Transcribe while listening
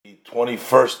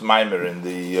21st Maimer in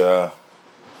the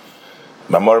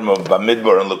Mamorim of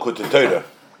Bamidbar and Lakutei Torah.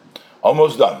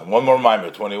 Almost done. One more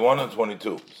Maimer, 21 and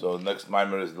 22. So next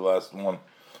Maimer is the last one.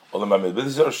 But this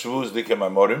is our Shavuos Dike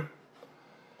Maimorim.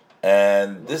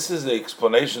 And this is the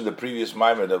explanation of the previous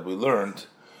Maimer that we learned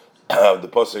of the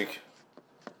Posik.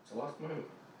 It's the last Maimer.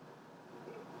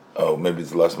 Oh, maybe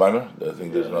it's the last Maimer? I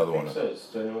think there's another one. So it's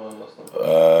 21 last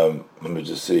Maimer. Let me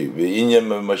just see. I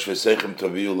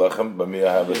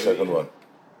have a second one.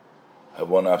 I have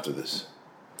one after this.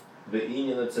 The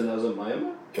Inyan that's another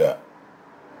Maimer? Yeah.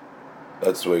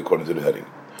 That's the way according to the heading.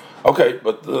 Okay,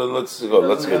 but let's go.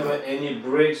 Let's get it. Any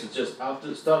breaks, it's just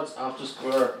after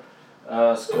square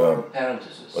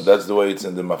parentheses. But that's the way it's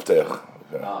in the Maftech.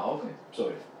 Okay. Okay.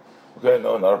 Sorry. Okay,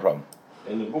 no, not a problem.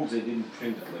 In the books, they didn't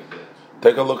print it like that.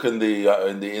 Take a look in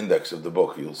the index of the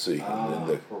book. You'll see.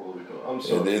 Probably. I'm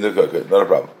sorry. In the index, okay, not a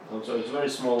problem. I'm sorry. It's a very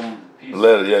small piece.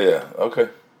 Yeah. Okay.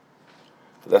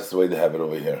 That's the way they have it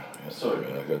over here. Sorry.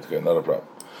 Okay, not a problem.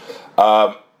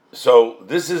 So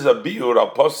this is a biur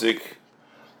al posik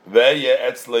ve'ye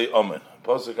etzlei omen.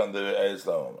 Posik on the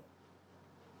etzlei omen.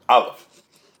 Aleph.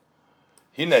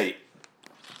 Hinei.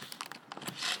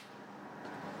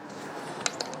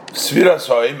 Sfiras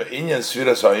ha'omer, inyan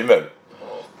sfiras ha'omer.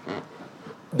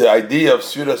 The idea of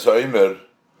sfiras ha'omer,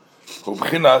 hu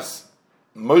b'chinas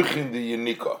moichin di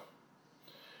yenika.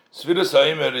 Sfiras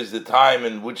ha'omer is the time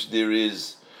in which there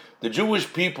is, the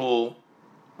Jewish people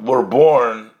were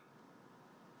born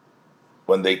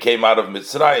when they came out of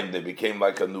Mitzrayim, they became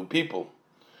like a new people.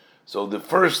 So the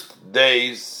first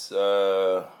days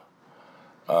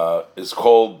is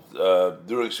called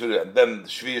during Shvira, and then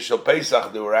Shvira Shel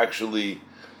Pesach, they were actually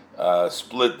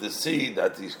split the sea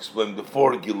that he explained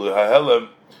before, Gilu HaHelem,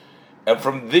 and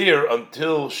from there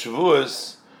until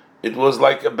Shavuos, it was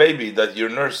like a baby that you're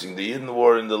nursing. The Yidden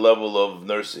were in the level of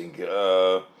nursing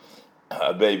a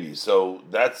baby. So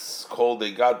that's called,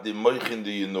 they got the Moichin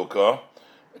the Yenuka,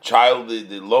 child,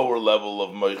 the lower level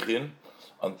of Moichin,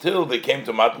 until they came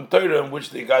to Matan Torah, in which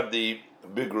they got the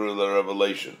bigger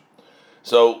revelation.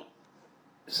 So,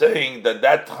 saying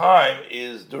that time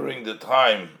is during the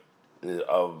time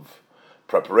of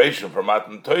preparation for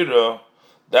Matan Torah,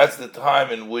 that's the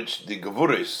time in which the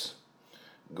Gevuris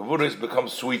become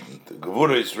sweetened. The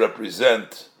Gevuris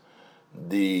represent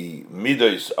the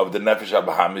midos of the Nefesh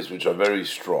HaBahamis, which are very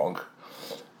strong,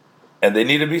 and they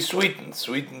need to be sweetened.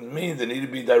 Sweetened means they need to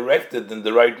be directed in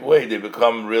the right way. They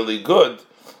become really good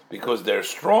because they're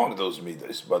strong, those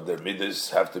midas, but their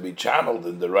midas have to be channeled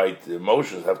in the right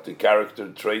emotions,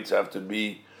 character traits have to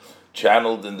be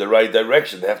channeled in the right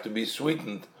direction. They have to be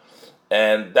sweetened.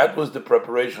 And that was the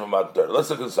preparation of Matan Torah. Let's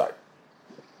look inside.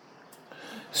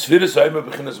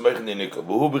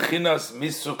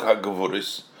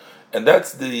 And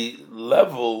that's the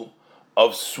level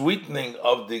of sweetening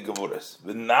of the gevuras.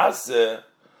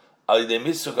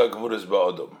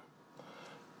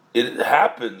 It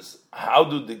happens. How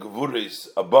do the gevuras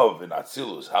above in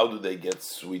Atzilus? How do they get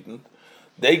sweetened?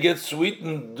 They get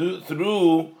sweetened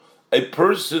through a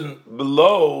person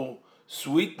below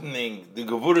sweetening the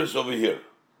gevuras over here.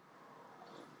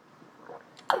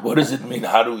 What does it mean?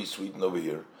 How do we sweeten over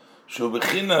here?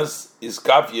 Shubechinas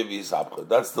iskafye v'ishapcha.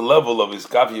 That's the level of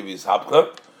iskafye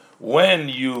v'ishapcha. When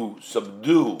you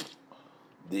subdue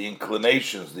the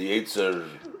inclinations, the Yetzer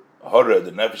Hora,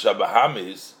 the Nefesh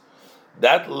HaBahamis,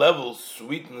 that level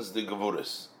sweetens the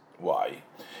Gevuras. Why?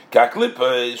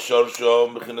 Ka'klipa is shorsho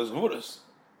mechinas Gevuras.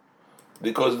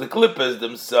 Because the klippas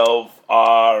themselves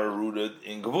are rooted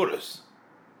in Gevuras.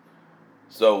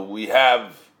 So we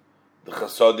have the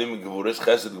Chasadim Gevuras,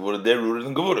 Chesed Gevuras, they're rooted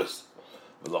in Gevuras.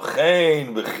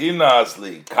 V'lochein bechinas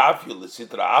li kafyu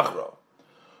l'sitra achra.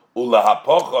 So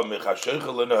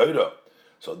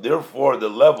therefore the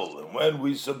level, and when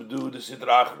we subdue the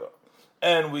Sitra Achra,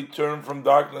 and we turn from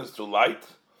darkness to light,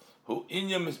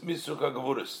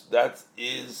 that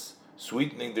is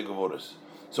sweetening the Gevuras.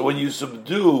 So when you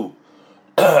subdue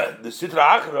the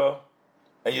Sitra Achra,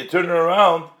 and you turn it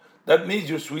around, that means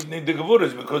you're sweetening the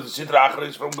Gevuras, because the Sitra Achra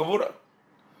is from Gevura.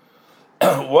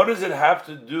 What does it have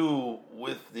to do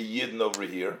with the Yidden over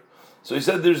here? So he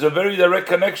said there's a very direct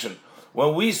connection.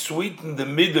 When we sweeten the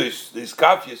midos, the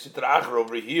iskafia sitra achra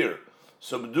over here,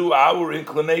 subdue our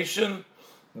inclination,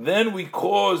 then we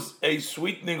cause a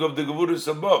sweetening of the gevuras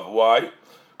above. Why?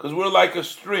 Because we're like a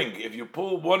string. If you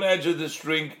pull one edge of the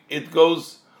string, it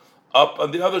goes up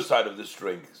on the other side of the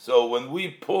string. So when we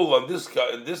pull on this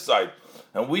side,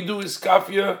 and we do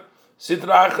iskafia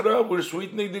sitra achra, we're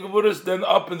sweetening the gevuras. Then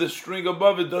up in the string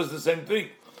above, it does the same thing.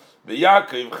 The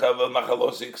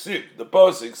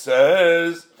Pasuk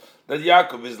says that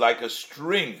Yaakov is like a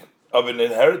string of an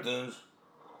inheritance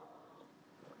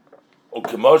or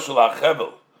commercial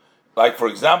achevel, like for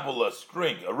example a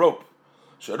string, a rope.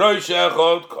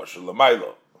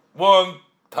 One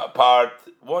part,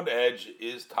 one edge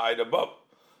is tied above.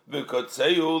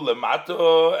 V'kotzeyu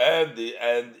lemato, and the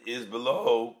end is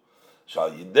below.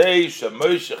 Shal yidei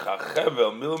shemoshech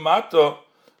hachevel milmato,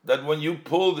 that when you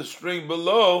pull the string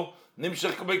below,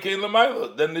 nimshech bekein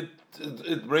lemailo, then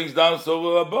it brings down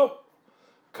so above.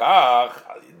 Kach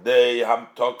al yidei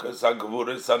hamtokas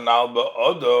hagvuris anal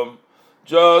ba'odom,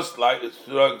 just like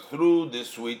through the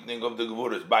sweetening of the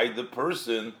gvuris by the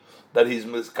person that he's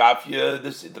miskafia the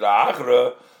sidra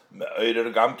achra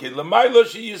me'oder gamkin lemailo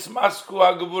she yismasku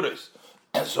hagvuris.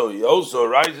 So he also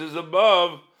rises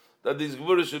above that these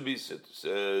gvuris should be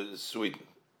sweetened.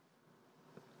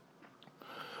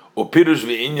 Upirush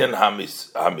v'inyan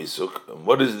hamisuk.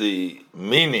 What is the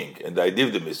meaning and the idea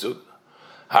of the misuk?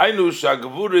 Hainu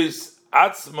shagvuris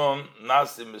atzmon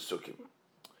nasim misukim.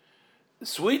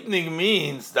 Sweetening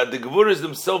means that the gvuris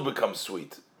themselves become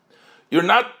sweet. You're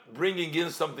not bringing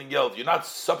in something else. You're not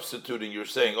substituting. You're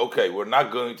saying, okay, we're not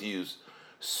going to use.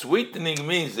 Sweetening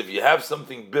means if you have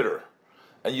something bitter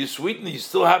and you sweeten it, you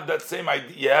still have that same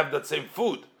idea, you have that same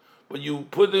food, but you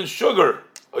put in sugar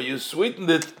or you sweetened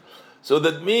it. So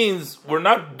that means we're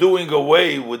not doing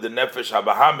away with the nefesh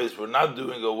habahamis. We're not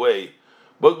doing away,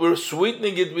 but we're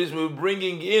sweetening it because we're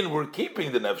bringing in, we're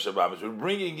keeping the nefesh habahamis. We're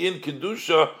bringing in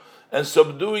kedusha and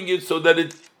subduing it so that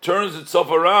it turns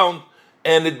itself around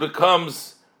and it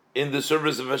becomes in the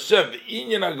service of Hashem. That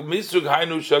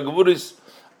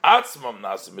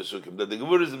the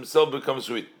gevuris themselves become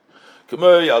sweet.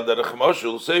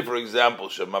 Say, for example,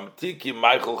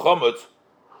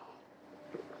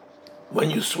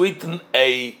 when you sweeten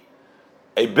a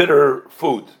bitter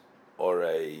food or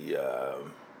a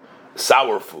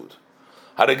sour food,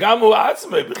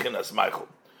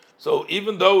 so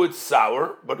even though it's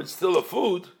sour, but it's still a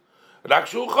food, but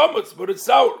it's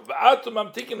sour.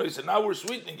 So now we're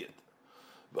sweetening it.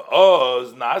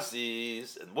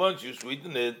 And once you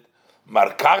sweeten it,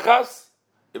 markachas,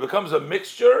 it becomes a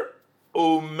mixture,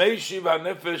 and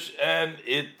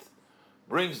it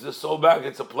brings the soul back.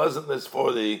 It's a pleasantness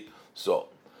for the soul.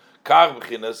 When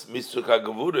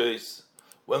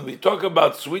we talk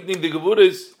about sweetening the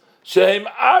gevuris,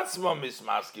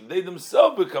 they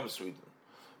themselves become sweetened.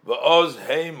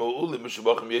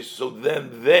 So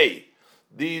then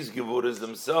these gevuras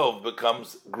themselves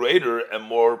becomes greater and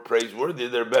more praiseworthy.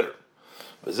 They're better.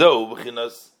 This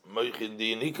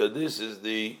is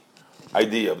the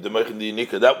idea of the Moichin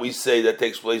Dinika that we say that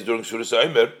takes place during Shuras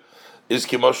Ha'omer is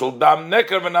kimoshel dam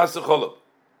nekar v'naseh cholov.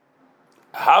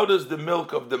 How does the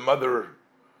milk of the mother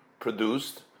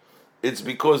produced? It's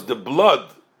because the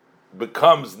blood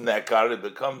becomes nekar, it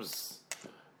becomes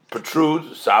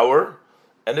protrude, sour,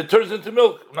 and it turns into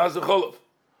milk, v'naseh cholov.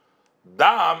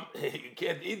 Dam, you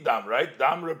can't eat dam, right?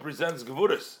 Dam represents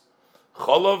gevuris.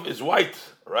 Cholov is white,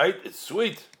 right? It's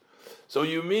sweet. So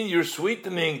you mean you're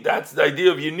sweetening, that's the idea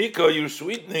of Yunika, you're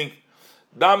sweetening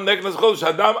dam neknas cholov,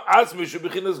 shadam asmi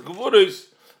shubichinas gevuris,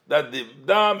 that the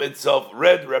dam itself,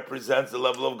 red, represents the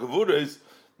level of gevuris,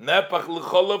 nepach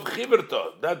lecholov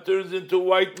chiverto, that turns into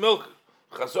white milk.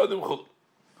 Chasodim chol.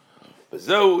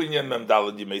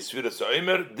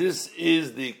 This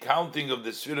is the counting of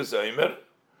the Sfiras Ha'omer.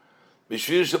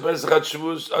 Until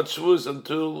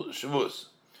Shavuos.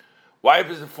 Why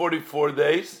is it 44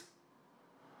 days?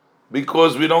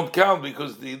 Because we don't count,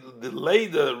 because the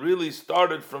Leida really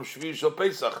started from Shvir Shal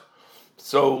Pesach.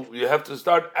 So you have to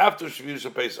start after Shvir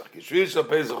Shal Pesach. Shvir Shal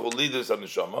Pesach will lead us on the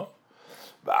Shama.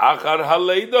 Ba'achar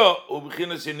HaLeida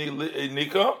u'b'chinas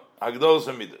Yinika Hagdolos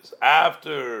HaMidas.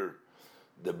 After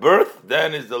the birth,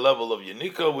 then is the level of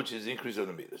Yinika, which is increase of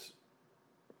the Midas.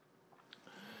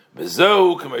 And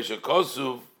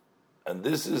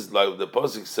this is like the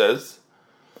Pasuk says,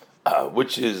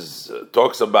 which is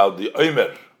talks about the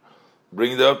Omer.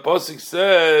 Bring the Pasuk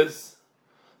says,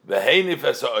 "V'heinif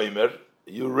es Omer."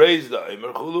 You raise the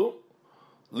Omer chulu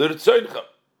l'rtzoincha,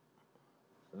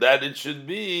 that it should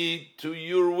be to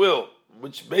your will.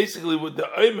 Which basically, with the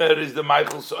Omer is the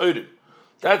Michael Soirim.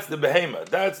 That's the Behema.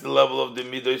 That's the level of the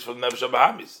Midos from Nefesh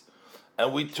Bahamis.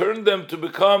 And we turn them to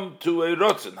become to a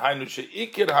rotzen. Hainu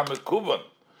she'ikir hamekuvan.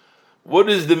 What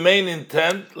is the main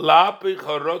intent? La'apich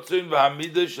harotzen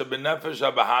v'hamidah shebenefesh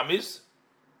habahamis.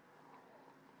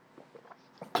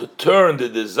 To turn the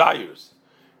desires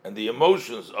and the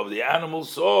emotions of the animal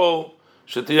soul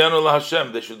shetiyanu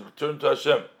laHashem. They should turn to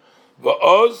Hashem.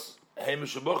 Va'oz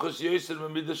heimeshabochas yoser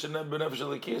v'midah shebenefesh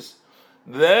halikis.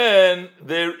 Then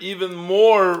they're even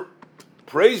more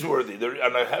praiseworthy. They're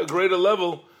on a greater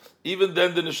level. Even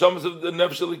then, the neshamas of the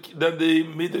nefesh, than the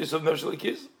midas of nefesh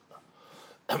likis.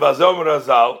 Vazom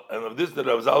Razal, and of this the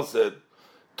Razal said,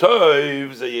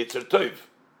 Tov ze Yetzer Tov.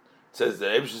 It says the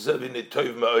Ebsh said we need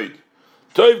Tov Ma'od.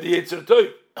 Tov the Yetzer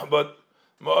Tov, but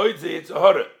Ma'od the Yetzer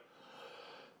Hara.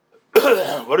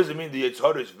 What does it mean? The Yetzer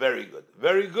Hara is very good.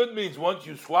 Very good means once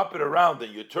you swap it around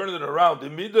and you turn it around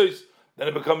in Midos, then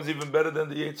it becomes even better than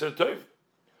the Yetzer Tov.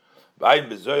 V'ayin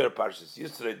bezoyer Parshas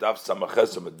Yisrei Daf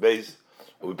Samaches Amid Beis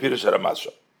u'Pirush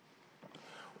HaRamasha.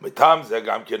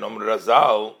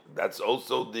 That's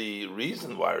also the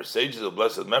reason why our sages of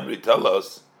blessed memory tell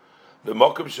us in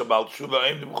the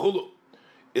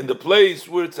place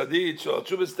where tzaddik Shal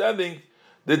Tshuva is standing,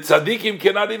 the tzaddikim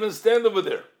cannot even stand over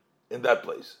there in that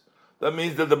place. That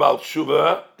means that the Baal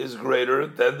Tshuva is greater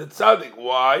than the tzaddik.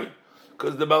 Why?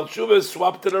 Because the Baal Tshuva has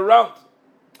swapped it around.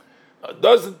 Now, it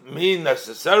doesn't mean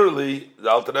necessarily,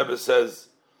 the Alter Rebbe says,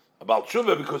 about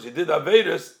Tshuva, because he did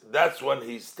Averis, that's when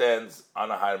he stands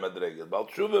on a higher madrega. Baal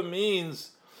Tshuva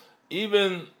means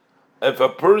even if a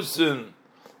person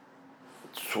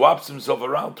swaps himself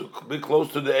around to be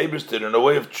close to the Eibishter in a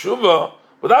way of Tshuva,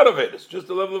 without Averis, just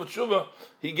the level of Tshuva,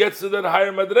 he gets to that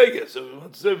higher madrega. So we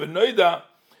want to say, V'noida,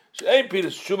 she'ein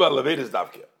piris Tshuva Averis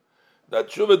davke. That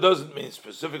Tshuva doesn't mean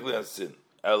specifically on sin.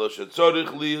 Elo shetzorich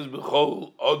liyis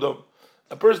b'chol odom.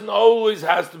 A person always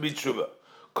has to be Tshuva.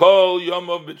 Kol Yom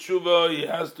of B'tshuva, he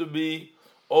has to be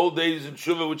all days in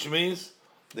Tshuva, which means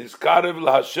Nizkarev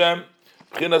LaHashem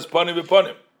B'chinas Panim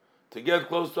B'Panim, to get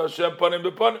close to Hashem Panim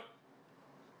B'Panim.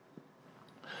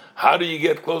 How do you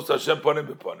get close to Hashem Panim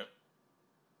B'Panim?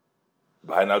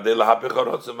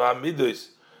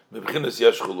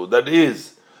 That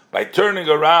is, by turning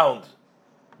around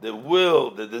the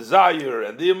will, the desire,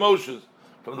 and the emotions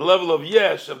from the level of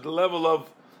Yesh, of the level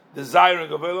of desiring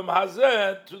of Elam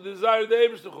Hazeh to desire the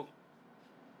Eibishter.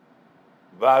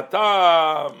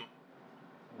 V'atam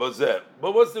bozeh.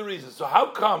 But what's the reason? So how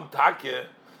come Takeh,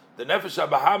 the Nefesh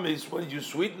HaBahamis, when you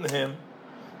sweeten him,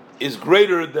 is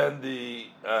greater than the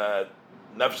Nefesh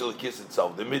HaLekis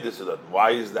itself, the Midas of that?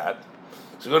 Why is that?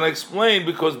 So we're going to explain,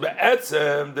 because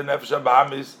Be'etzem, the Nefesh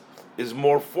HaBahamis, is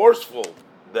more forceful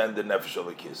than the Nefesh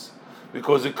HaLekis,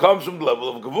 because it comes from the level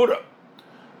of Gevura.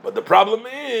 But the problem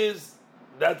is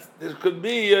that there could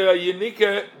be a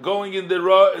Yenika going in the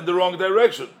wrong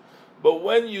direction. But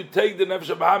when you take the Nefesh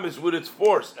HaBahamis with its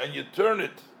force and you turn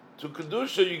it to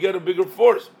Kedusha, you get a bigger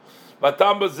force. Why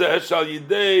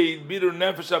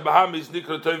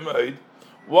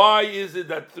is it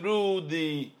that through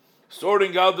the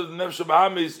sorting out of the Nefesh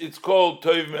HaBahamis, it's called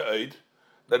Tov Me'od,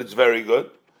 that it's very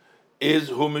good? Is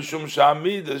Hu Mishum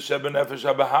Sha'amid Shebe Nefesh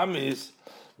HaBahamis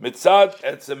Mitzad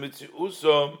Etzem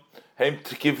Mitziusom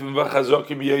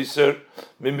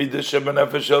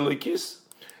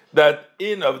that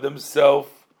in of themselves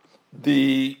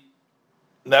the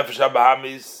Nefesh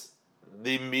HaBahamis,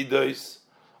 the Midos,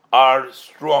 are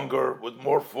stronger with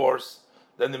more force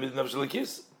than the Nefesh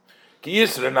HaLekis.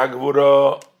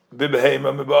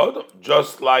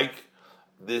 Just like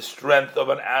the strength of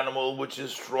an animal which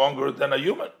is stronger than a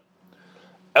human.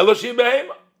 Eloshi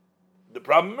Behema. The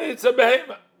problem is it's a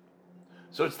Behema.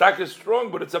 So it's not as strong,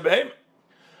 but it's a behemoth.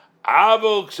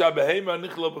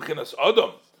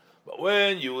 But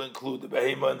when you include the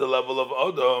behemoth in the level of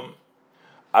Odom,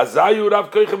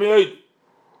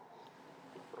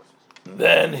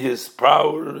 then his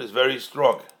power is very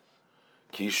strong.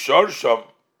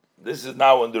 This is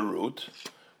now in the root.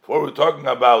 Before we're talking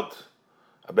about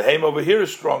a behemoth over here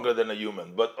is stronger than a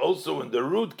human, but also in the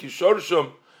root,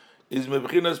 Kishorsham is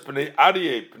mebchinas pnei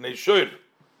aryeh, pnei shoir.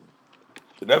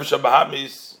 The Nefesh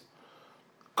HaBahamis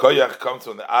Koyach comes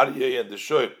from the Aryeh and the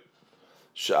Shoib.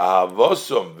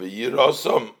 Sha'avosom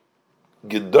v'yirosom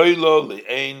gedoylo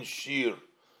li'ein shir.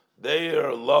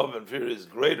 Their love and fear is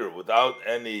greater without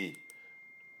any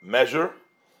measure.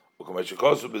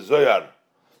 U'kameshikosu b'zoyar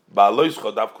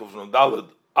ba'aloischo daf kufnun daled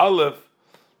aleph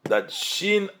that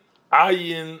shin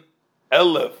ayin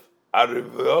elef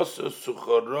arivyoso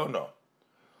suchorono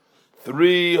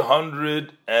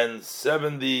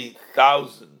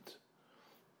 370,000.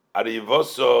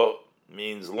 Arivoso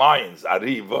means lions.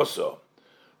 Arivoso.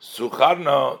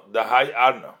 Sucharno, the high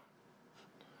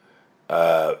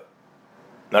Arna.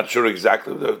 Not sure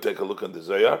exactly. We'll take a look at the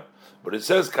Zohar. But it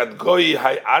says, Kadgoi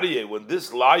high Aryeh, when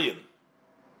this lion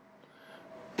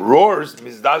roars,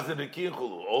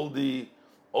 all the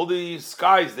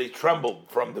skies, they tremble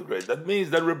from the great. That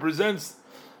means that represents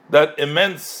that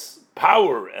immense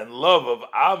power and love of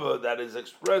Ava that is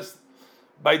expressed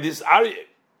by this Aryeh.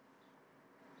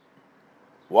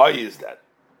 Why is that?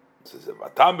 It says, the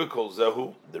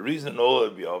reason all will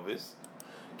be obvious,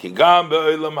 because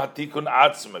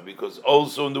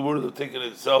also in the word of Tikkun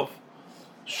itself,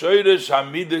 Shoyresh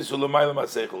Hamidus Ulamaylam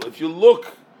HaSeichel. If you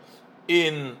look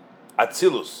in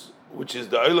Atzilus, which is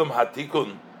the Olam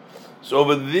Hatikun, so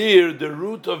over there the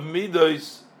root of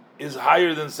Midos is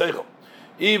higher than Seichel.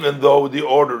 Even though the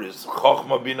order is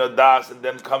Chochma Bina Das, and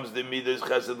then comes the Midos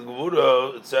Chesed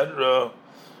Gvura, etc.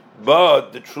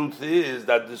 But the truth is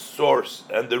that the source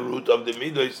and the root of the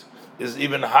Midos is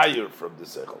even higher from the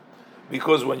Seichel.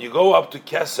 Because when you go up to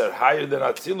Keser, higher than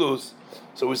Atzilus,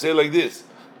 so we say like this,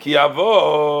 Ki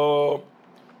avo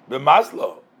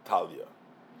b'maslo Talia.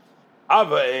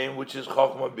 Avaim, which is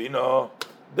Chochma Bina,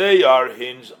 they are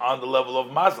hinged on the level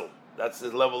of Mazel. That's the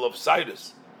level of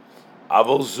Sidus.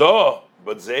 Avol Zo,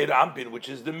 but Zeir Ampin, which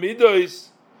is the Midos,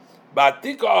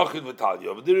 Ba'atika Achid v'Talia.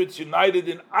 Over there it's united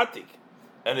in Atik,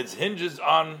 and its hinges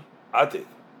on Atik.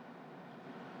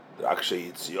 So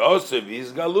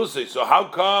how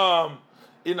come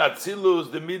in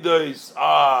Atzilus the Midos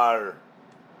are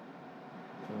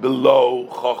below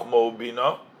Chochma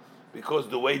Bina? Because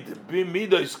the way the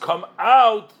Midos come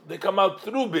out, they come out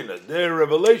through Bina. They're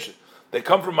revelation. They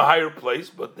come from a higher place,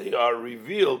 but they are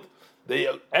revealed. They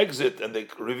exit and they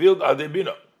revealed Adei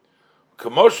Bina.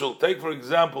 Commercial, take for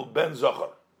example Ben Zohar,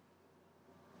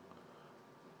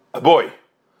 a boy.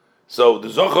 So the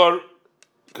Zohar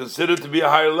considered to be a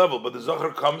higher level, but the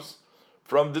Zohar comes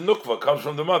from the Nukva, comes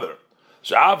from the mother.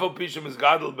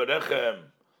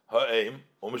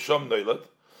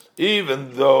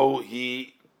 Even though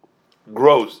he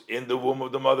grows in the womb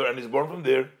of the mother and is born from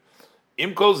there,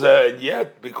 and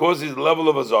yet because he's the level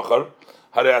of a Zohar,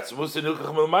 and it's taken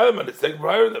from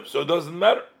higher than them, so it doesn't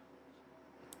matter.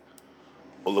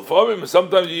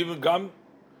 Sometimes you even come,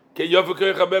 you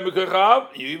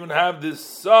even have this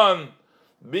son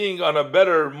being on a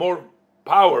better, more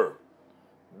power,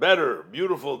 better,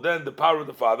 beautiful than the power of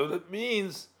the father. That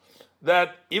means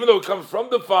that even though it comes from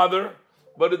the father,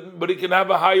 but it can have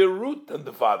a higher root than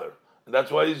the father. And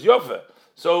that's why he's Yofe.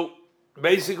 So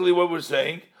basically what we're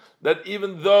saying, that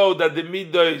even though that the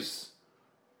Midos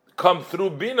come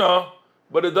through Bina,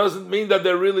 but it doesn't mean that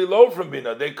they're really low from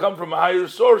Bina. They come from a higher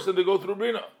source and they go through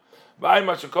Bina.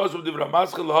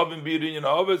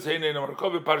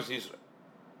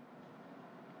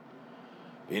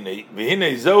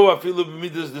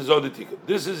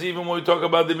 This is even when we talk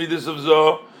about the Midas of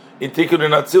Zoh in Tikkun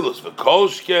and Atzilus.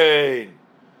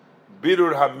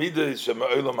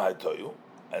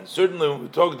 And certainly when we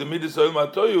talk the Midas of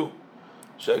Olam HaToyu,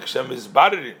 Shekshem is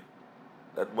baririn,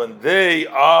 that when they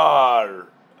are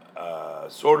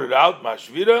sorted out,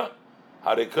 Mashvira,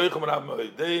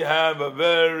 they have a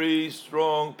very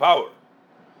strong power.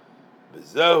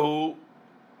 Bezehu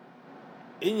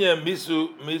Inya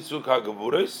Mitzu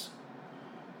Kagavures,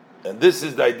 and this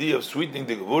is the idea of sweetening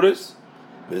the Gavures.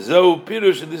 Bezehu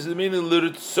Pirush, and this is the meaning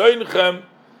Liritzoinchem,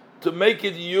 to make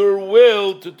it your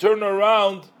will to turn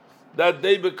around, that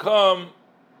they become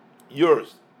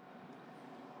yours.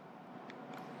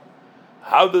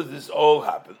 How does this all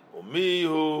happen?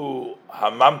 Umihu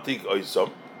hamamtik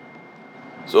oisom.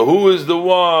 So who is the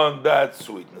one that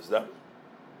sweetens them?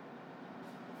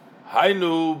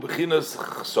 Hainu b'chinas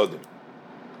chsodim.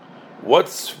 What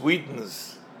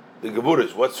sweetens the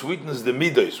gevuris? What sweetens the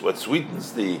midos? What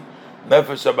sweetens the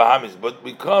nefesh habahamis? But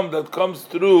that comes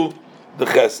through the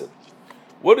chesed.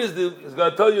 What is it's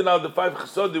going to tell you now the 5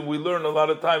 chesodim we learn a lot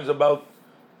of times about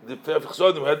the 5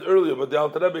 chesodim we had earlier, but the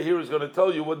Alter Rebbe here is going to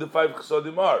tell you what the 5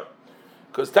 chesodim are.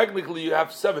 Because technically you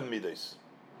have 7 midos.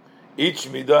 Each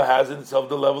midah has in itself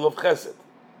the level of chesed.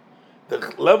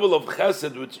 The level of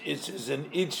chesed which is in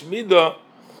each midah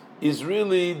is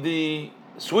really the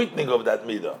sweetening of that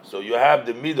midah. So you have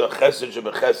the midah chesed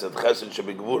shebe chesed, chesed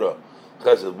shebe gvura,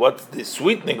 chesed. What's the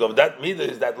sweetening of that midah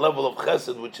is that level of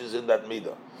chesed which is in that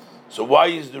midah. So why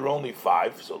is there only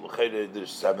 5? So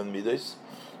there's 7 midas,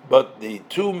 but the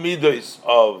 2 midas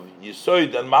of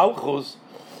Yesod and Malchus,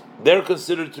 they're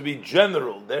considered to be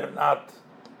general. They're not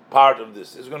part of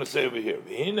this. It's going to say over here,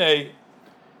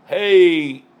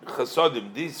 hey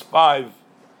chasodim, these 5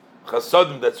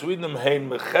 chasodim that sweeten them, hey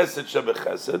mechesed shebe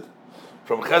chesed,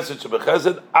 from chesed shebe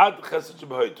chesed ad chesed shebe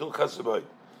hoy, till chesed shebe hoy.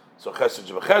 So chesed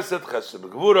shebe chesed, chesed shebe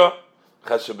gvura,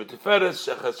 chesed shebe tiferes,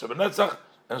 chesed shebe netzach,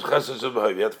 and chesed shebe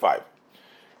hoy. We had 5.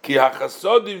 Ki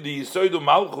hachasodim the Yesod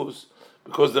Malchus,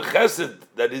 because the chesed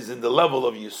that is in the level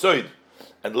of Yesod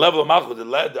and the level of Malchus,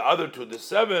 the other 2, the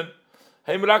 7,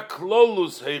 heimrak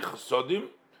klolus hey chasodim,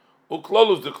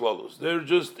 uklolus the klolus. They're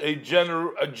just a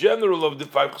general of the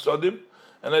 5 chasodim,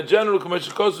 and a general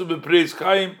commercial kosu bepreis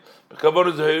kaim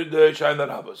bekavonus the shaina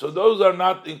rabba. So those are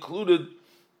not included,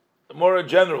 more a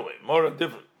general way, more a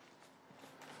different.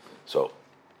 So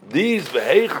these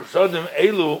v'hei chasodim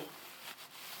elu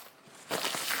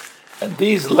And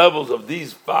these levels of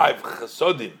these 5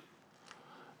 chasodim,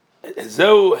 up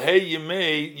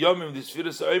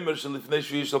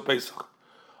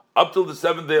till the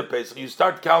 7th day of Pesach, you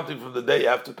start counting from the day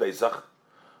after Pesach,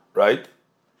 right?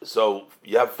 So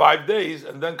you have 5 days,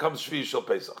 and then comes Shvi Shel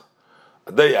Pesach,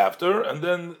 a day after, and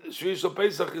then Shvi Shel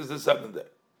Pesach is the 7th day.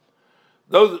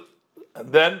 Those,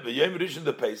 and then the Yom Rishon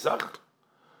the Pesach.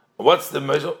 What's the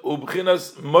measure?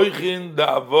 Ubchinas moichin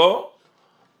da'avo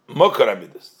mokar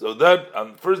amidus. So that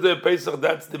on first day of Pesach,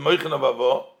 that's the moichin of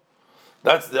avo.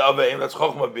 That's the aveim. That's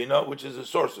chokhmah bina, which is the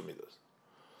source of midas.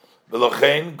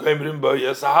 V'lochein goimrim bo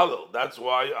yes halal. That's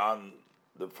why on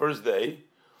the first day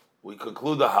we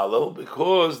conclude the halal,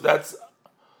 because that's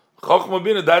chokhmah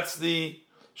bina. That's the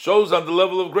shows on the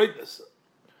level of greatness.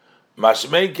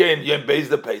 Mashmein kein yom beis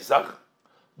the Pesach.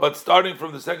 But starting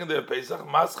from the 2nd day of Pesach,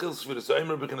 Maschil Sfiras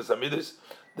Ha'omer B'chinas Hamidus,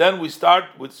 then we start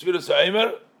with Sfiras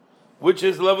Ha'omer, which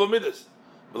is the level of Midas.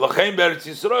 V'lachein be'Eretz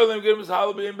Yisrael, and Gerim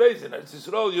Halal B'yim Beis. In Eretz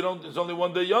Yisrael, it's only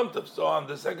one day Yom Tov. So on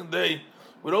the 2nd day,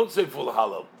 we don't say full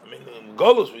Halal. I mean, in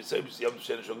Golus, we say Yom Tov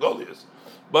Shenish Golius.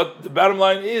 But the bottom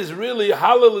line is, really,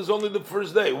 Halal is only the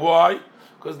first day. Why?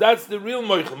 Because that's the real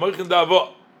Moichin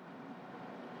Da'avo.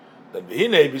 Then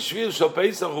V'hinei, B'shvil Shal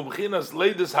Pesach, U'b'chinas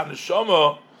Leides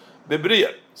HaNeshama,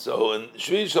 Bebriya. So in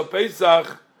Shvi Shal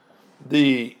Pesach,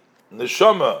 the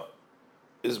neshama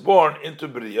is born into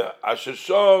Briya. Asher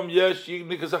Shom Yesh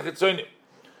Yignikas HaChitzonim.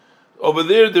 Over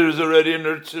there is already a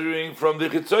nurturing from the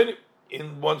Chitzonim.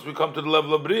 Once we come to the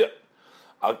level of Briya,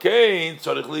 Alkein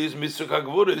Tzarich Li's Mitzvah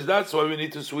HaGevuras. That's why we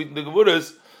need to sweeten the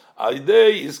Gevuras.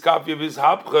 Alidei is Kafya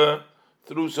V'Hapcha,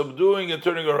 through subduing and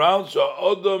turning around. So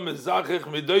Odom Mezachech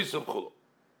Midoisav Chulu.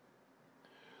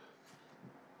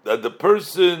 That the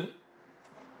person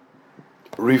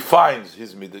refines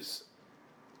his midas.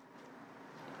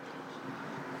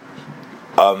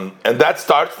 And that's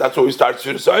where we start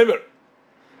Sfiras Ha'omer.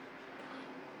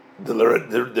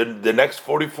 The next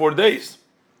 44 days.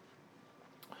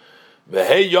 The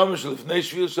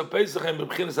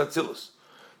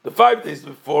 5 days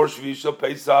before Shvi Shel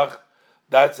Pesach,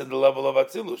 that's in the level of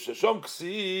Atzilus. Sheshom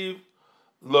Ksiv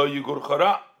Lo Yigur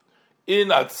Chara. In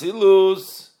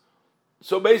Atzilus,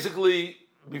 so basically,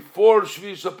 before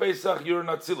Shvi Shel Pesach, you're in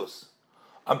Atzilus.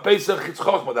 On Pesach, it's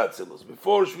Chochmah Atzilus.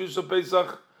 Before Shvi Shel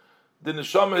Pesach, the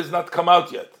Neshama has not come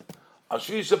out yet. On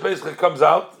Shvi Shel Pesach, it comes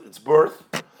out, it's birth,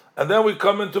 and then we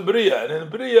come into Briya. And in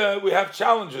Briya, we have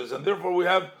challenges, and therefore we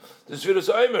have the Sfiras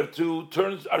Ha'omer to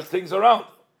turn our things around.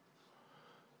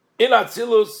 In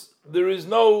Atzilus, there is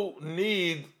no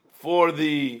need for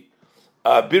the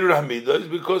Birur Hamidah,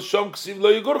 because Shom Ksiv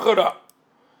Lo Yigur Chara.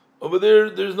 Over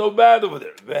there's no bad over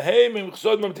there.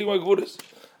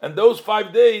 And those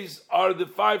 5 days are the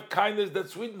 5 kindness that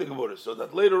sweeten the Gevuras, so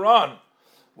that later on,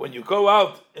 when you go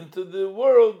out into the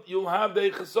world, you'll have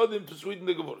the Chasodim to sweeten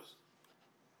the Gevuras.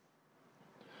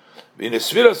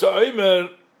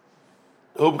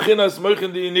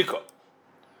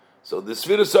 So the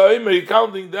Sfiras Ha'omer, you're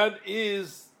counting, that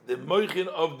is the Moichin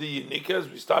of the Yinika, as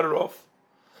we started off.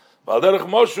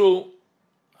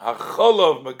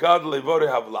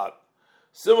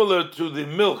 Similar to the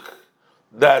milk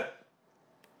that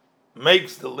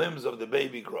makes the limbs of the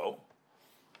baby grow,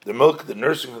 the milk, the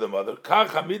nursing of the mother.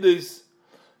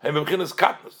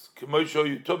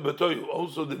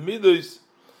 Also the midas,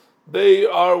 they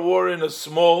are worn as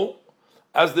small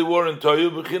as they were in Toyu,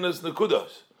 b'chinas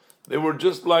nekudas. They were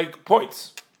just like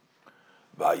points.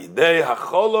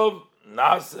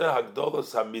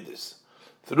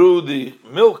 Through the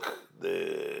milk,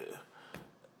 the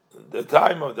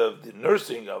time of the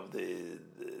nursing of the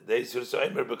Sfiras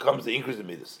Ha'omer becomes the increase in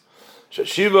midas.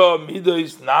 Shashiva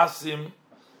midas nasim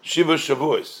shiva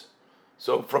shavuos.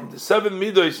 So from the 7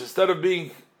 midas, instead of being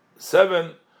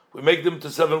 7, we make them to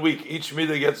 7 weeks. Each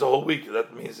midah gets a whole week.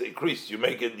 That means increased. You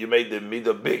made the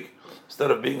midah big.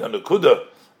 Instead of being on the kuda,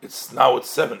 it's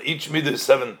 7. Each midah is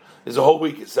 7, is a whole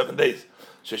week. It's 7 days.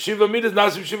 Shashiva midas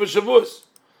nasim shiva shavuos.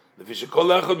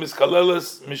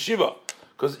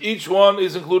 Because each one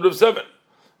is included of 7.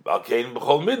 Now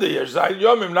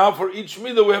for each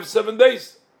midah we have 7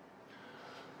 days.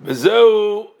 And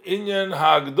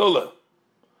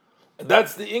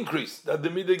that's the increase that the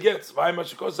midah gets.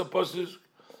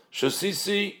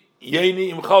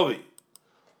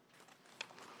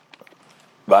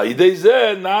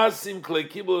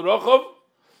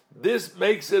 This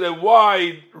makes it a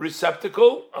wide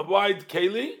receptacle, a wide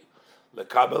keli,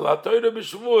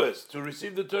 to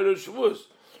receive the Torah of Shavuos.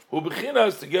 Who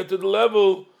beginners to get to the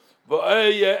level,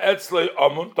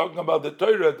 talking about the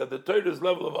Torah, that the Torah is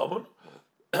level of Amun,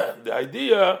 the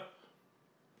idea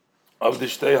of the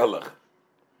Shtei Halach.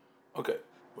 Okay,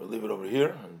 we'll leave it over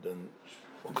here and then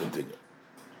We'll continue.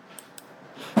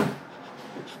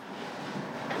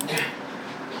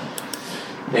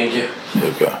 Thank you.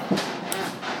 Okay.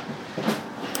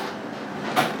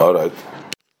 All right.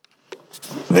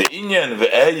 Ve'inyan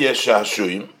ve'eh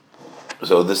shashuyim.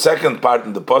 So the second part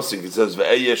in the pasuk it says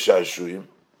ve'eh shashuyim.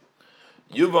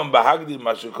 Yuvam bahagdi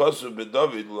mashikosu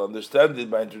beDavid will understand it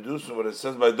by introducing what it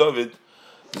says by David.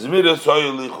 Zmira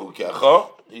soyuli chukecha.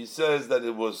 He says that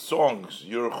it was songs.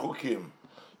 Your chukim,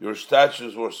 your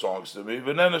statutes were songs to me.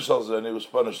 And he was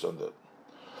punished on that.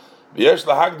 V'yesh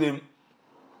lahagdim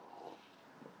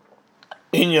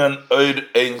inyan oir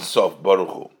ein sof baruch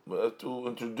hu. We have to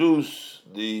introduce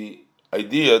the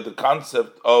idea, the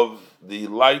concept of the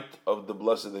light of the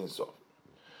blessed Ein Sof.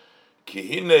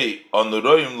 Kihine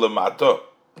onuroyim lemata.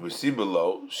 We see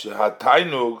below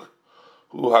shehatainug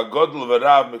hu hagodl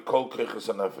v'rav mikol krichas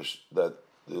hanefesh. That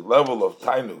the level of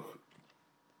tainug,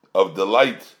 of the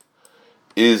light,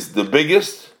 is the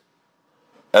biggest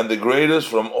and the greatest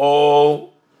from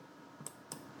all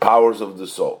powers of the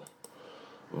soul.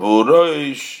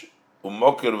 V'uroish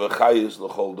umokir v'chayis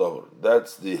l'chol davar.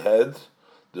 That's the head,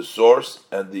 the source,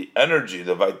 and the energy,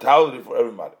 the vitality for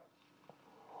everybody.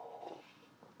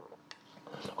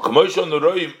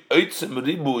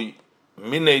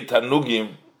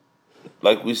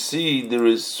 Like we see, there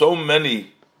is so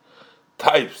many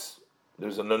types.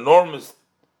 There's an enormous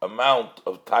amount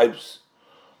of types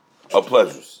of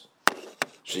pleasures.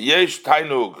 Sheyesh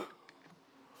tainug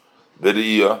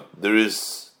b'riyah, there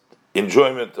is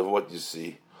enjoyment of what you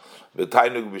see.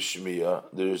 V'tainug b'shmiya,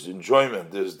 there is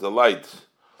enjoyment, there is delight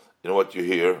in what you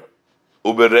hear.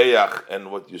 Ubereyach,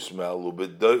 and what you smell.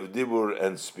 Ubedibur,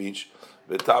 and speech.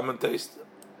 V'tam, and taste.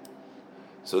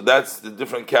 So that's the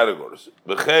different categories.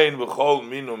 V'chein v'chol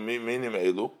minu minim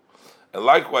elu. And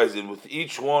likewise, with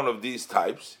each one of these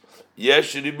types,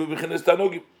 yesh ribu b'chines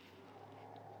tanugim.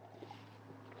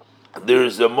 There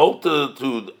is a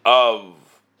multitude of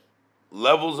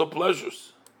levels of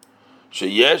pleasures.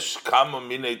 Sheyesh kama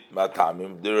minei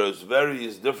matamim. There is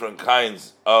various different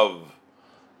kinds of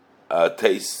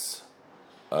tastes,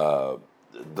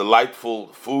 delightful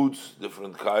foods,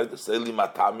 different kinds. Seili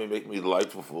matami, make me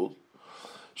delightful food.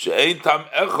 She'ein tam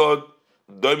echad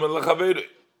doimen lechaveri.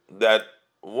 That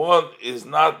one is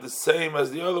not the same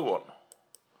as the other one.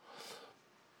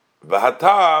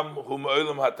 V'hatam hu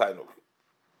me'olam hatainuk.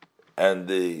 And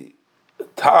the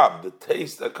tam, the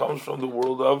taste that comes from the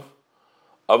world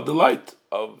of delight,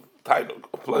 of tainuk,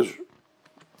 of pleasure.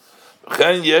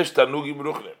 V'chen yesh tanugim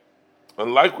ruchnim.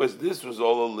 And likewise, this was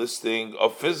all a listing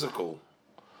of physical.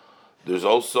 There's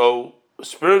also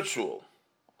spiritual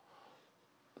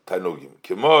tainugim.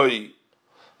 Kimoi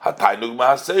hatainug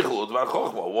ma'aseichel udvar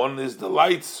chokhmah. One is the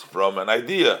lights from an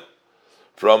idea,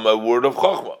 from a word of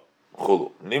chokhmah.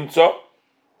 Chulu nimtza.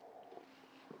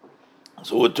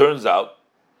 So it turns out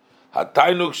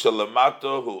hatainug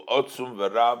shalamato hu otzum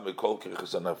v'rav mikol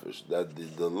krichas hanefesh. That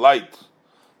the light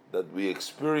that we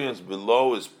experience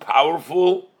below is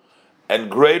powerful and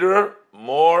greater,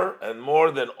 more and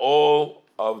more than all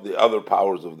of the other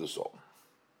powers of the soul.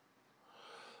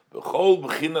 So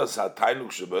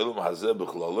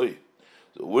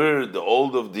where the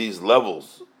old of these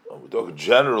levels, we talk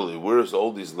generally, where's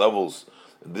all these levels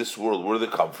in this world, where do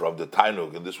they come from? The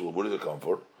Tainug in this world, where do they come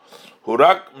from?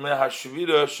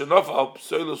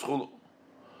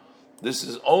 This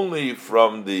is only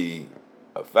from the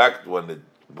fact when it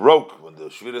broke, when the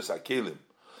Shviras Akelim,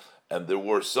 and there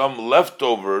were some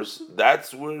leftovers.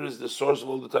 That's where is the source of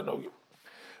all the Tanugim.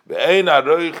 And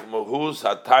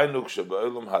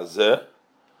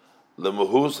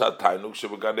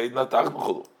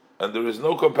there is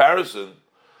no comparison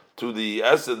to the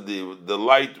essence, the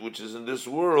light which is in this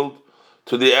world,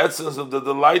 to the essence of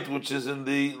the light which is in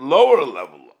the lower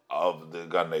level of the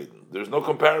Gan Eden. There's no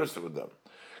comparison with them,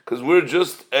 because we're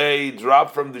just a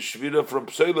drop from the Shvira, from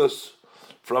Pselos,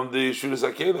 from the Shviras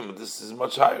Akelim. This is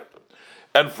much higher.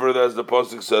 And further, as the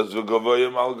Pasuk says,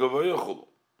 V'gavoyim al gavoyachulu.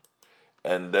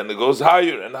 And then it goes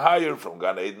higher and higher from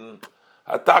Gan Eden.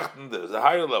 Hatachten, there's the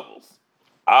higher levels.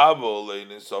 Avo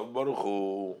leini sof baruch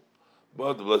hu.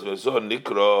 But the blessed Son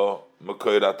Nikra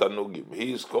Makoyrat Tanugim.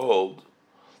 He is called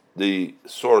the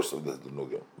source of the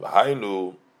Tanugim.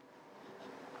 V'hainu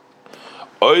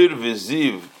oir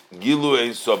v'ziv gilu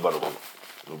ein sof baruch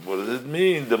hu. What does it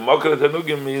mean? The Makoyrat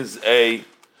Tanugim is a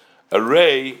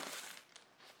ray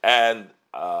and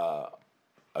a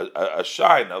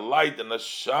shine, a light and a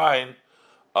shine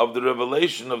of the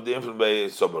revelation of the infinite Bei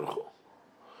Sobaruch.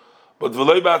 But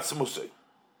v'loi b'atzmusei.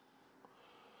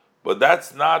 But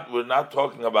that's not. We're not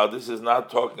talking about. This is not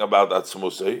talking about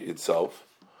atzmusei itself.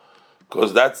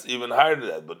 because that's even higher than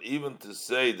that. But even to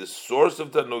say the source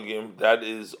of Tanugim, that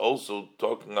is also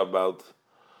talking about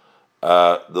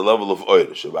the level of Oir.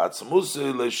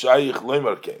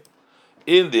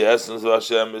 In the essence of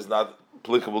Hashem is not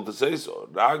applicable to say so.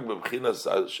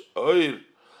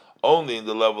 Only in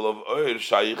the level of Oir,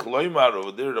 Shaykh Loimar,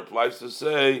 over there it applies to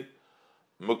say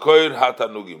Mekoir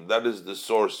HaTanugim. That is the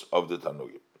source of the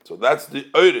Tanugim. So that's the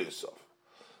Oir Yisov.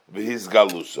 V'his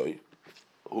Galusoi.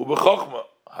 Hu B'chokhmah.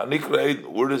 Hanikra.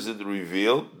 Where does it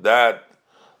reveal that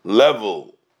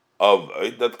level of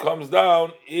Oir that comes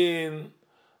down in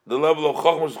the level of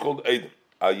Chokhmah, which is called Eid.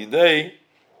 Al Yidei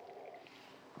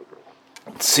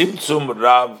Tzimtzum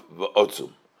Rav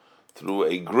V'otzum. Through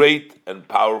a great and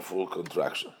powerful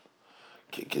contraction.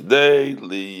 In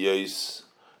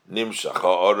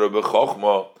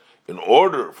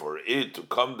order for it to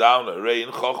come down a ray in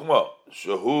Chokhmah,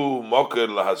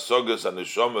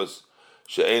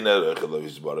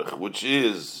 which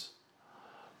is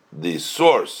the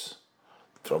source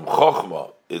from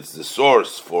Chokhmah, it's the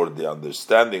source for the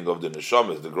understanding of the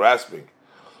neshamas, the grasping,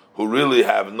 who really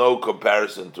have no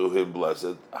comparison to Him,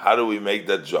 blessed. How do we make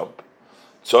that jump?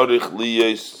 There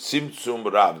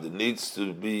needs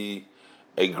to be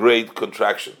a great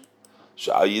contraction.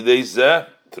 Through this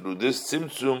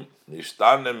tzimtzum,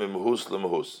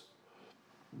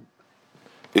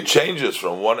 it changes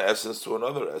from one essence to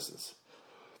another essence.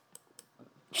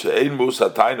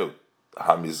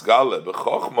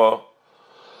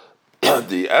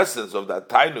 The essence of that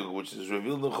tainug, which is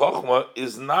revealed in Chokhmah,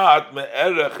 is not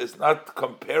me'erech, it's not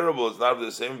comparable, it's not of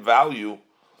the same value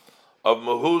of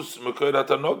Mahus Mekoir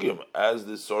HaTanugim as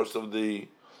the source of the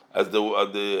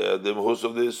Mahus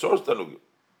of the source Tanugim.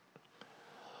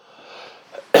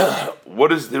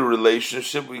 What is the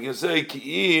relationship? We can say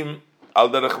Ki'im al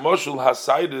derech moshul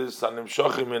hasaydis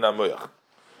hanimshachim min hamoyach.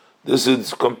 This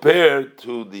is compared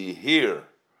to the hair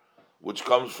which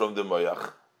comes from the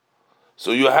moyach.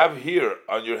 So you have hair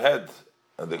on your head,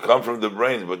 and they come from the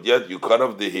brain, but yet you cut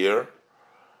off the hair.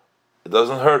 It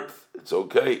doesn't hurt. It's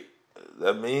okay.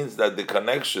 That means that the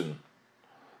connection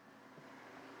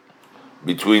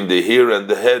between the hair and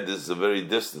the head is a very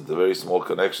distant, a very small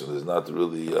connection. There's not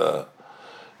really the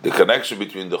connection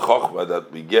between the chokhmah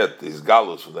that we get, this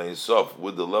galus from the Ein Sof,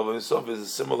 with the level of Ein Sof is a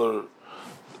similar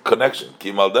connection.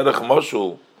 Ki mal derech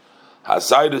moshul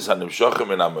hasaydis hanimshachim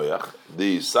min hamoyach.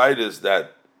 The sidus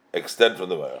that extend from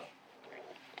the moyach,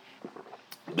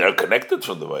 they're connected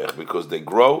from the moyach because they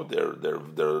grow.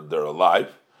 They're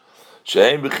alive.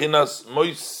 Shehem b'chinas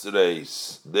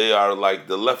moisreis. They are like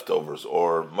the leftovers,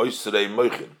 or moisrei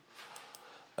moichin.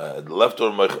 The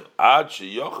leftover moichin. Ad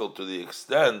sheyochel, to the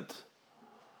extent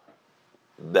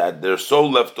that they're so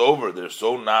left over, they're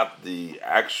so not the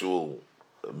actual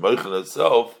moichin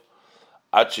itself.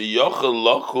 Ad sheyochel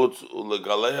lochutz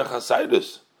ulegaleach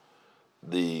hasaydus.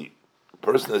 The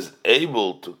person is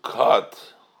able to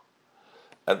cut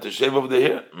and to shave off the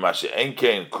hair. Mashe ein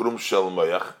kein krum shel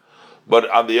moyach. But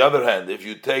on the other hand, if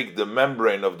you take the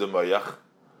membrane of the moyach,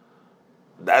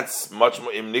 that's much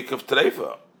more imnik of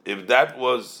treifa. If that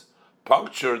was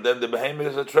punctured, then the behemoth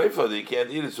is a treifa, you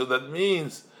can't eat it. So that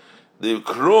means the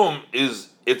krum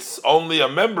it's only a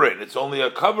membrane, it's only a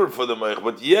cover for the moyach,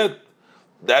 but yet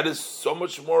that is so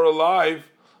much more alive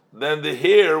than the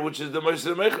hair, which is the moyach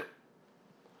mechel.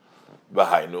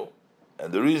 Bahainu.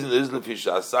 And the reason is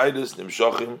lefisha asaydis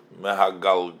nimshachim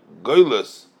mehagal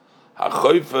goylus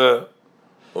hachoife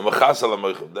umechasal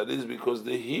hamoichem. That is because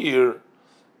the hair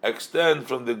extend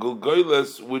from the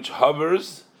gulgoylus which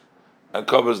hovers and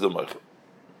covers the moichem.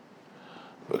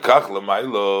 V'kach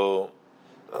l'maylo.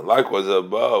 Likewise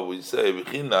above we say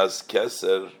v'chinas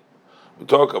keser. We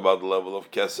talk about the level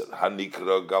of keser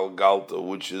hanikra galgalta,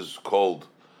 which is called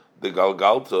the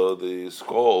galgalta, the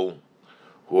skull.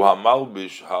 Hu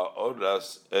hamalbish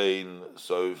haoras ein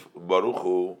soif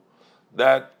baruchu,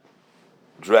 that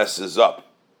dresses up,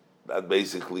 that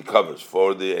basically covers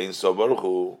for the ein soif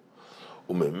baruchu.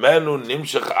 Umemenu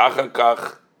nimshach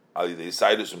achakach al yidei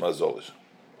saydus umazolis.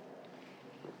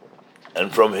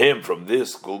 And from him, from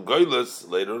this gulgoylus,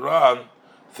 later on,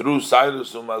 through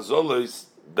saydus umazolis,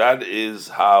 that is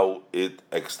how it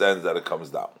extends, that it comes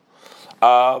down.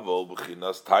 Avol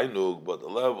b'chinas tainug, but the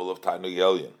level of tainug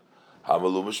elyon.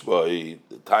 Hamalu mishboi,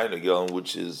 the tainug elyon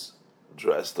which is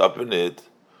dressed up in it.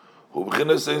 Hu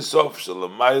b'chinas ein sof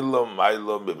shalamaylam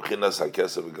maylam b'chinas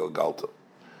hakeser v'galgalta.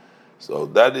 So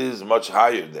that is much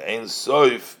higher. The ein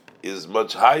sof is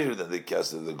much higher than the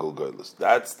keser, the gulgoylus.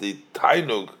 That's the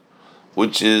tainug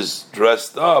which is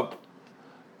dressed up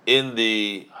in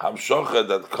the hamshocha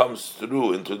that comes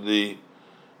through into the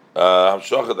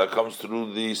hamshocha that comes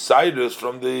through the siders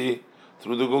through the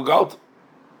gulgalta.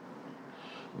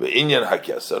 Ve'inyan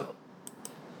hakeser.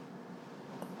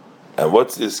 And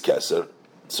what's this keser?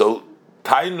 So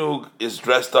Tainug is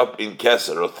dressed up in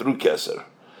keser or through keser.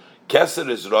 Keser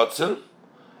is rotzen,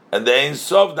 and the Ein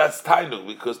Sof, that's Tainug,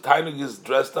 because Tainug is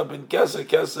dressed up in keser.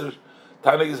 Keser,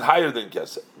 Tainug is higher than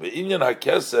keser. Ve'inyan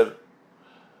hakeser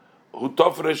hu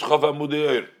tofresh chav amudei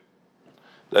oir.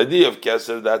 The idea of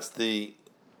keser, that's the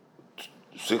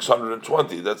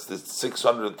 620, that's the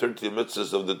 630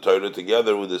 mitzvahs of the Torah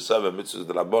together with the 7 mitzvahs of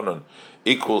the Rabbanon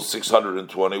equals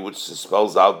 620, which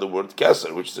spells out the word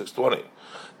keser, which is 620.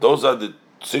 Those are the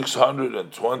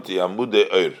 620 amudei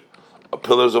oir,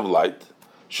 pillars of light.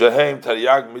 Sheheim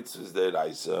taryag mitzvahs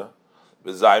de'iraisa,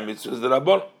 v'zay mitzvahs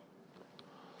de'Rabbanon.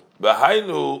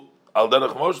 V'hainu al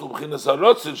derech moshel b'chinas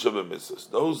harotzin shebemitzvahs.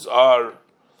 Those are,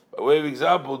 by way of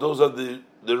example, those are the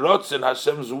rotzin,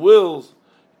 Hashem's wills,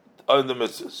 are in the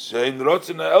mitzvahs. Shein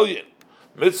rotzin ha'elyin.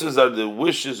 Mitzvahs are the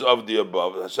wishes of the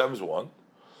above, Hashem's want.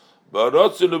 But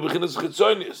rotzin u'b'chinas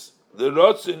chitzonius. The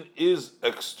rotzin is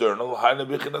external. Haina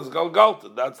b'chinas galgalta.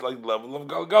 That's like the level of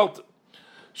galgalta.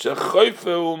 Shechoife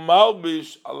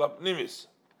u'malbish ala pnimis.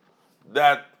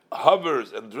 That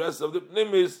hovers and dresses of the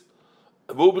pnimis.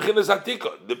 V'u'b'chinas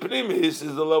atika. The pnimis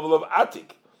is the level of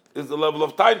atik. Is the level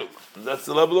of tainuk. That's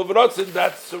the level of rotzin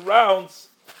that surrounds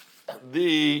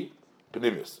the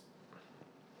pnimis.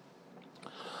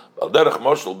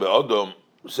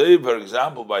 Say, for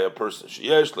example, by a person, he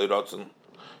has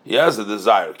a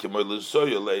desire. He wants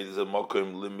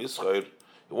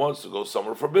to go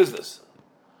somewhere for business.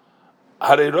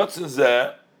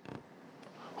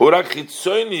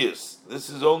 This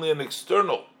is only an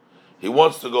external. He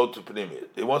wants to go to Pnimi.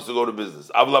 He wants to go to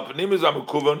business.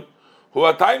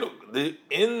 The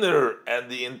inner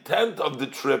and the intent of the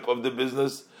trip of the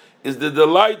business is the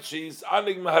delight. It's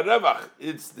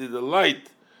the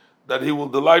delight that he will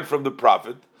delight from the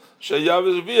profit.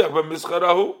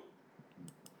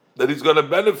 That he's going to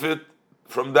benefit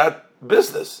from that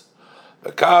business.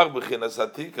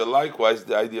 Likewise,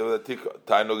 the idea of the tika.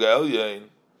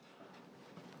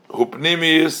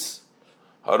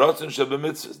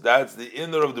 That's the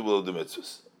inner of the will of the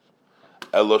mitzvahs.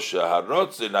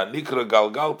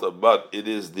 But it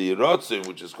is the rotzin,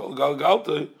 which is called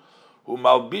galgalta,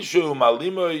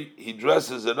 he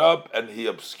dresses it up and he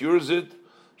obscures it.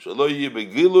 All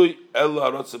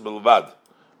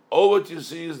what you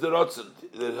see is the rotzin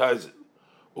that has it.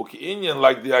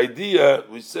 Like the idea,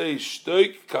 we say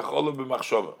shtoik kachol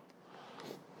b'machshava.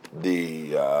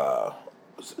 The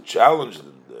challenge,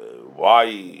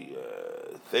 why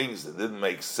things that didn't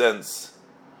make sense.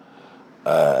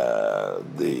 Why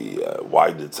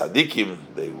the tzaddikim,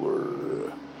 they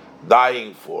were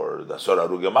dying for the Asor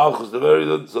Aruge Malchus.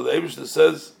 So the Eibishter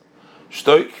says,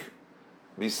 shtoik,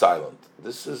 be silent.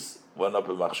 This is one up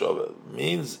in machshava.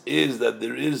 Means is that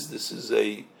this is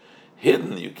a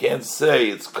hidden. You can't say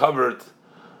it's covered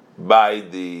by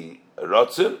the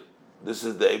rotzin. This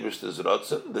is the Eibishter's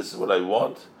rotzin. This is what I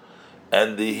want.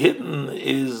 And the hidden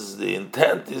is, the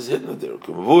intent is hidden there.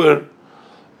 Kumvur,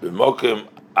 b'mokim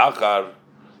achar,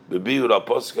 b'biur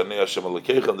aposik anei Hashem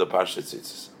Elokeichem, the Parshat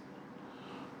Tzitzis.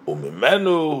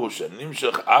 Umimenu hu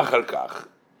shenimshech achar kach.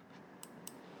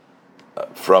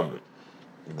 From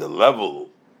the level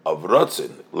of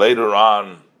rotzin, later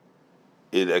on,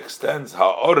 it extends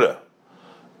ha'ora,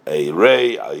 a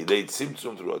ray, ha'idei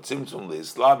tzimtzum, through a tzimtzum,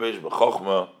 le'islabesh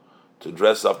b'chochma, to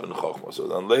dress up in chochma. So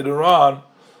then later on,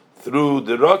 through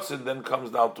the rotzin, then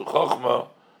comes down to chochma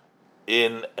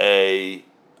in a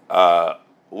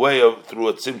way of, through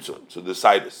a tzimtzum, to the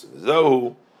sidus.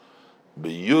 Zahu,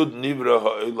 b'yud nivra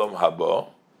ha'olam haba.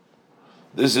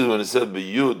 This is when it said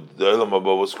b'yud, the olam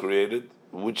haba was created,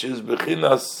 which is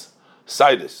bechinas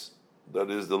sidus. That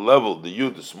is the level, the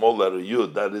yud, the small letter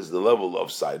yud, that is the level of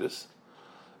sidus.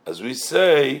 As we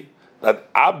say, that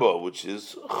Abba, which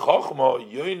is chochma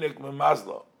yoinik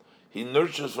memazla, he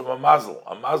nurtures from a mazel.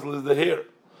 A mazel is the hair.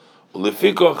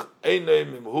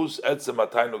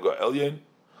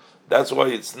 That's why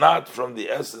it's not from the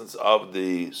essence of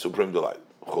the supreme delight.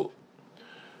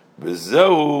 He's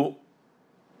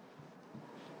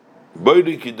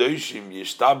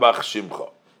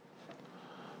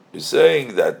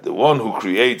saying that the one who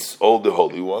creates all the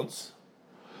holy ones,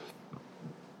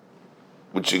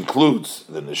 which includes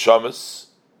the neshamas,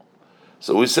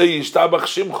 so we say Yishtabach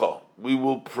Shimcha, we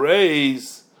will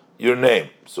praise your name.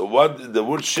 So what the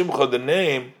word Shimcha, the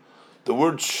name, the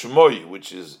word Shmoy,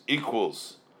 which is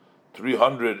equals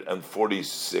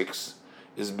 346,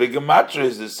 is Begamatra,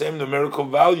 is the same numerical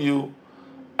value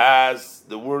as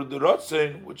the word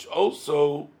Rotzen, which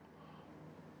also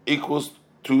equals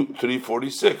to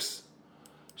 346.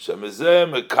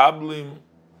 Shemezeh mekablim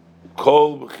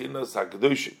Kol b'chinas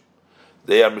hakedoshim.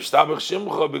 They are mishtabach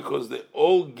shimcha because they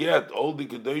all the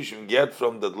kedoshim get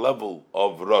from that level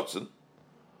of rotzen.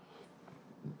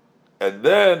 And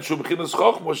then shubchinas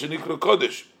chochma shenikra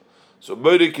kodesh. So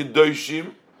moire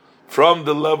kedoshim from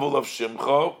the level of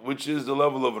shimcha, which is the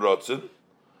level of rotzen,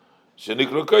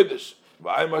 shenikra kodesh.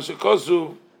 V'ay ma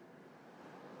shekosu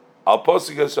al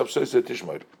posik es avshoyse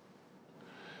tishmoir.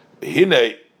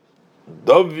 Hinei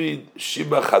David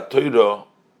shibach haTorah.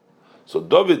 So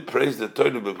David praised the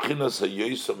Torah b'bchinas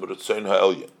hayoysom rotzoin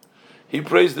ha'elyon. He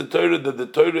praised the Torah that the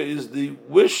Torah is the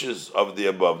wishes of the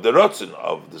above, the rotzen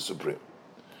of the Supreme.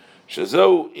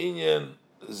 Shazau inyan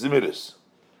zimiris.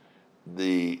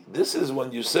 This is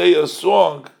when you say a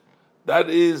song that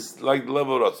is like the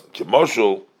level of rotzen.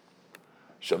 Kemoshul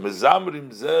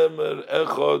shamezamrim zemer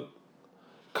echad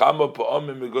kama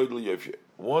pa'amim megoydel yofye.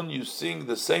 One, you sing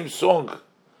the same song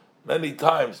many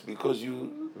times because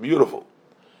you beautiful.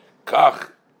 Kach.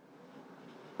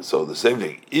 So the same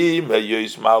thing.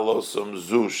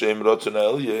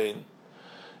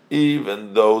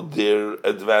 Even though their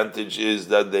advantage is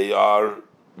that they are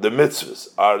the mitzvahs,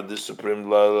 are the supreme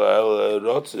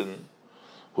rotzen,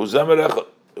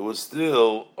 it was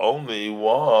still only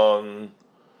one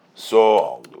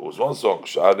song. It was one song.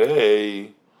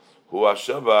 Sharei hu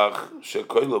hashavach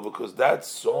shekoila, because that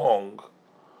song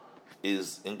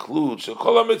includes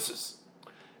shekol mitzvahs.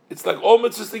 It's like all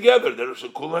mitzvahs together. They're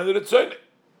shekulan and ritzoyne.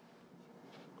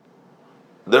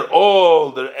 They're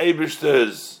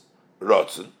Eibishter's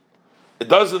rotzen. It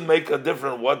doesn't make a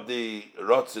difference what the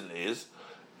rotzen is.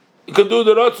 You can do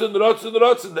the rotzen. The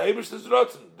Eibishter's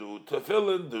rotzen. Do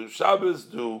tefillin, do Shabbos,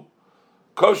 do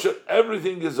kosher.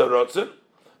 Everything is a rotzen,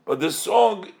 but the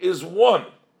song is one.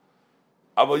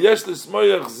 Aval yesh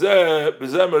l'smoyach zeh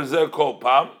b'zemer zeh kol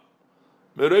pam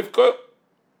mereif kol.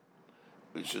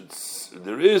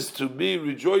 There is to be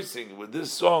rejoicing with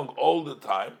this song all the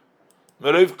time,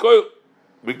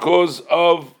 because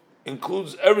of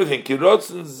includes everything.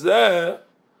 Kirotzen zeh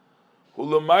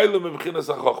hulamayla mebchinas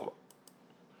hachochma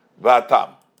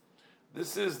v'atam.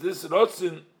 This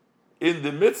rotzen in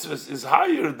the mitzvahs is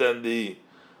higher than the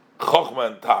chochma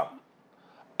and tam.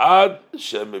 Ad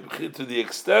shemebchit, to the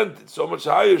extent it's so much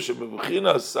higher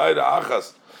shemebchinas sayra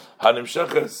achas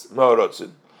hanimsheches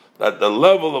ma'arotzen, that the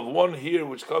level of one here,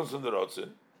 which comes from the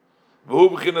rotzen,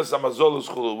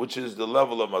 which is the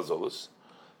level of mazolus,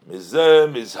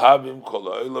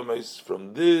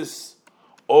 from this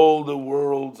all the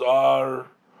worlds are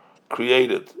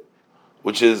created,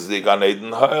 which is the Gan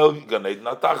Eden Ha'el, Gan Eden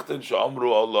HaTachten,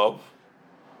 Sha'amru Olav,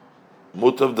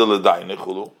 Mutav Deledayne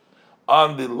Chulu,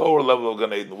 on the lower level of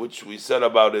Gan Eden, which we said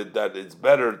about it, that it's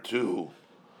better to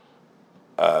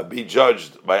be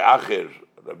judged by Acher,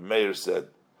 Rabbi Meir said,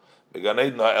 the Gan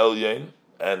Eden HaElyon,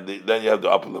 and then you have the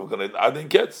upper level Gan Eden Adin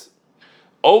Ketz.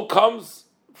 All comes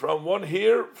from one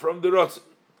here, from the Ratzon.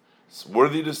 It's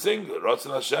worthy to sing.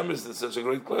 Ratzon Hashem is such a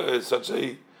great, such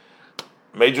a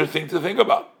major thing to think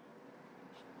about.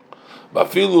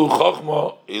 Bafilu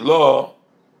Chochma Ilo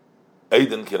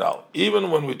Eden Kinal. Even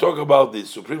when we talk about the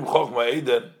Supreme Chochma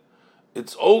Eden,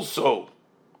 it's also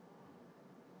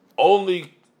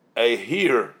only a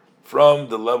here from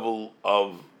the level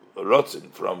of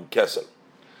Rotzin, from Kesel.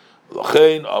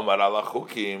 Lochein Omar ala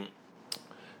Chukim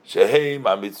Shehei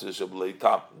ma mitzvah sheblei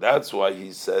tam. That's why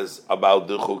he says about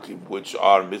the Chukim, which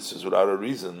are mitzvahs without a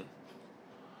reason,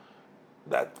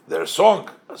 that they're a song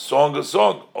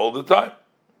all the time.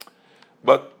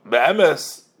 But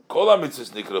be'emes kol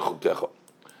ha-mitzvahs nikra chukecha.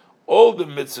 All the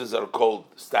mitzvahs are called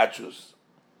statues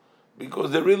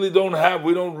because we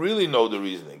don't really know the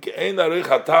reasoning. Ke'ein arich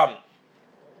hatam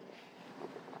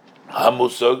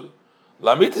hamusag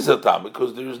lamitis hatam,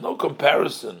 because there is no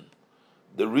comparison,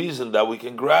 the reason that we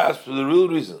can grasp to the real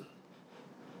reason.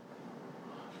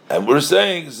 And we're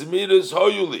saying Zemiras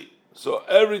Hoyuli. So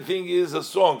everything is a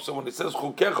song. So when it says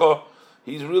Chukecha,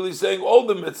 he's really saying all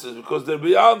the mitzvahs because they're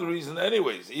beyond reason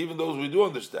anyways, even those we do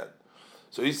understand.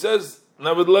 So he says,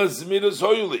 nevertheless, Zemiras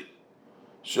Hoyuli.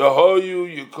 Shahoyu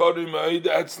Yukorim Aid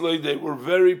Atzlei, they were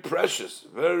very precious,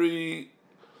 very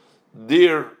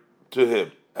dear to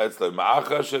him. Atzlei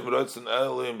Ma'acha Shem Rotzen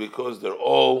Elim, because they're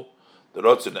all the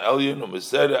Rotzen Elyon,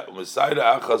 U'Mesaida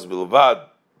Achas Bilvad,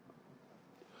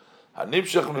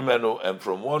 Hanimshach Mimenu, and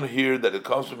from one here that it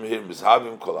comes from here,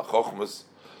 Mizhavim Kol HaChochmas,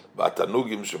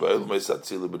 V'Atanugim Shebayel Meis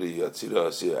Atzila B'ri Yatzira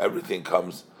Asira, everything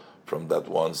comes from that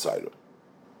one side.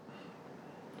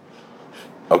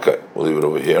 Okay, we'll leave it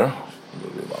over here.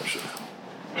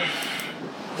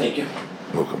 Thank you.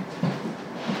 Welcome.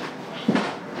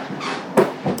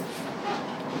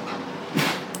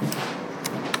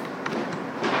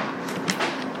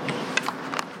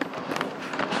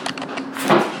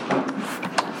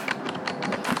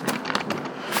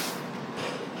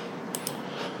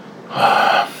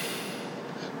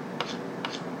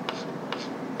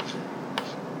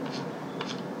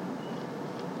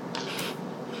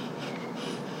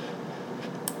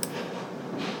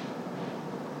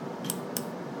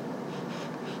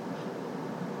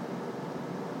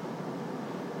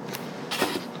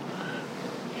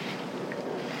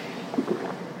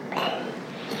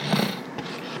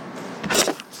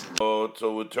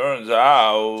 So it turns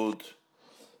out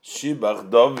Shibach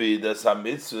David as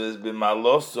HaMitzvahs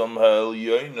b'malosom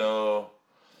ha'elyono,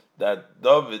 that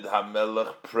David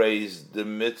HaMelech praised the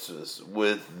mitzvahs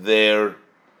with their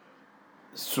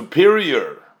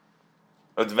superior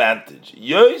advantage.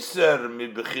 Yoser mi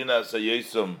bechinas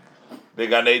hayosom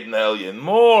began Eden ha'elyon,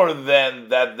 more than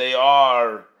that they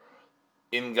are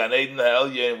in Gan Eden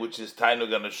ha'elyon, which is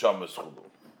Tainug and Neshamas Chulu.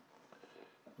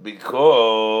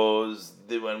 Because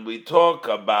when we talk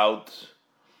about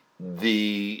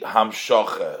the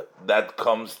Hamshocha that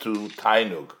comes to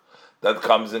Tainug, that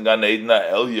comes in Gan Eden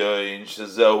ha'elyon,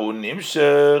 shezehu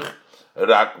nimshech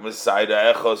rak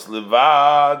mesayda echos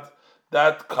levad,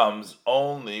 that comes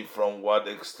only from what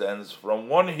extends from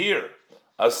one here.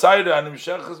 Asayda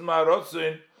animshechas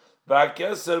ma'arotzin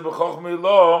va'keser b'chochmei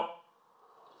lo,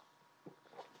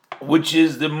 which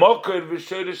is the Mokir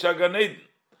V'Shoresh HaGan Eden.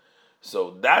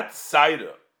 So that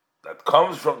cider that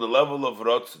comes from the level of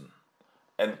Rotzen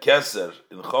and Keser,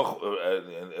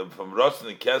 from Rotzen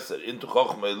and Keser into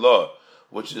Chochmei Lo,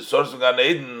 which is the source of Gan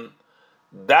Eden,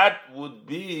 that would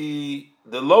be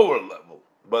the lower level.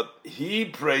 But he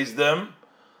praised them,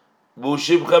 but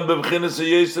he praised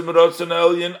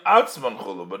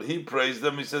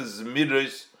them, he says,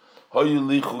 Zmiris,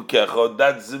 Hoyulichu Kecho,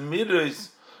 that Zmiris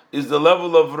is the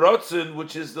level of Rotzen,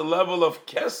 which is the level of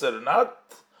Keser, not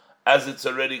as it's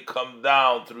already come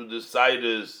down through the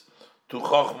Sidus to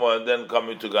Chochmah and then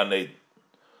coming to Gan Eden.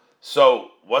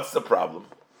 So, what's the problem?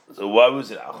 So, why was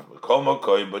it Achmed?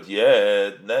 But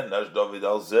yet, David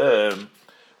Alzem,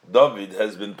 David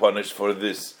has been punished for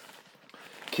this.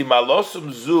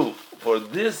 Kimalosum Zu, for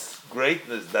this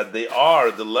greatness that they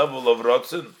are the level of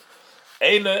Rotzen,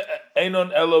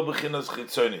 Einon elo b'chinas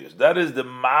chitzonius. That is the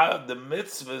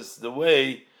mitzvahs, the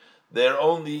way they're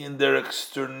only in their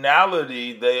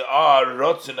externality, they are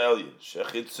rotzen elyon.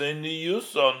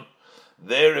 Shechitzoniuson,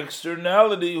 their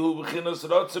externality, hu b'chinas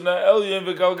rotzen elyon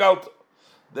v'galgalta.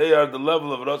 They are the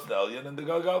level of rotzen elyon and the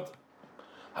galgalta.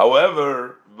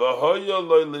 However, v'hoyo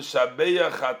loy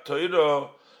l'shabeach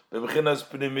ha'toiro b'chinas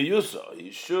pnimiyuso.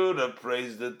 He should have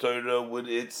praised the Torah with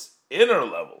its inner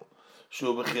level.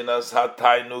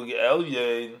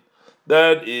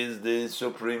 That is the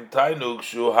supreme Tainug.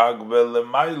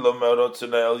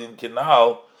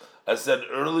 I said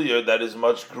earlier, that is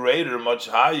much greater, much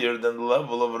higher than the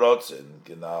level of Rotzen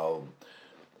Kinal.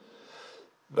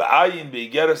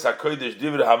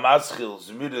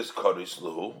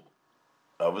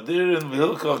 Over there in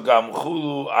Vilkach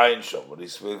Gamchulu Ein Shom, what he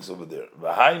speaks over there.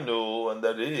 And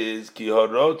that is Ki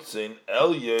Horotzen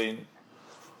Elyon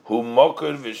Hu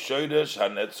Moker V'Shoresh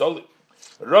HaNetzolim.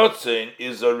 Rotzen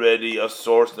is already a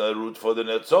source and a root for the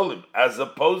Netzolim, as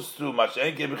opposed to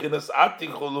Mashenke B'chinas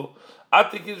Atik Chulu.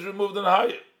 Atik is removed and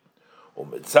higher.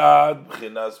 Umetzad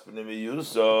B'chinas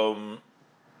Pnimiyusom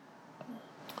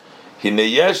Hine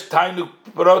Yesh Tainuk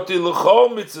Proti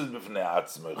L'chol Mitzvah B'fnei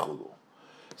Atzmei Chulu.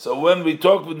 So when we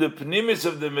talk with the Pnimis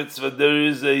of the mitzvah, there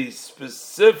is a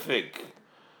specific,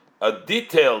 a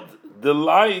detailed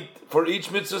delight for each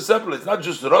mitzvah separately. It's not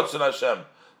just Rotzen Hashem,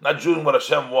 not doing what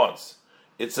Hashem wants.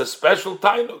 It's a special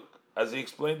tainuk, as he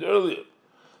explained earlier.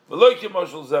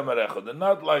 They're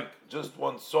not like just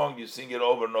one song, you sing it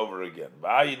over and over again.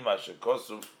 It's because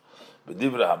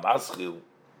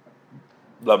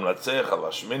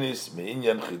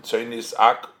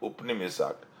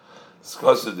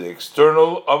of the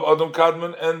external of Adam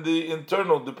Kadmon and the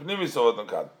internal, the Pnimis of Adam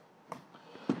Kadmon.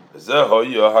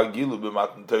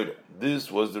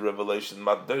 This was the revelation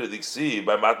Matan Torah. See,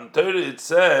 by Matan Torah it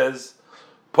says,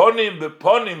 Ponim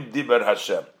beponim diber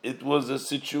Hashem. It was a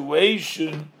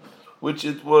situation which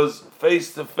it was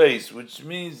face to face, which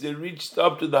means they reached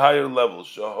up to the higher level.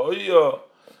 Shahoya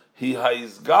hi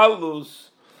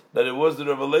haizgalus, that it was the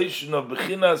revelation of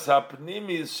Bechinas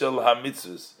hapnimis shel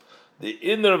hamitzvus, the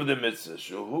inner of the mitzvah.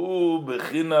 Shehu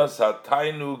Bechinas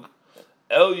hatainug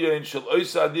elyon shel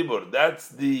oisa dibur. That's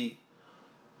the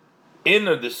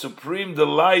inner, the supreme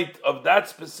delight of that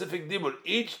specific dibur.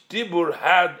 Each dibur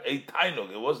had a tainug.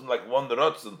 It wasn't like one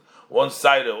rotzen, one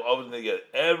side of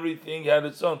everything had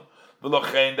its own.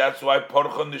 That's why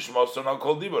porchon nishmason al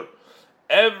kol dibur.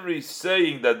 Every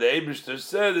saying that the Eibishter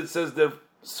said, it says their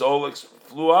soul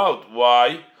flew out.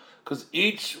 Why? Because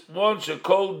each one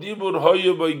shekol dibur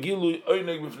hoyu by gilu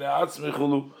oineg b'fnei atzmei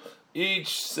chulu.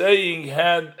 Each saying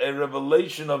had a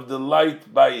revelation of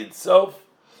delight by itself,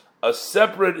 a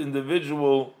separate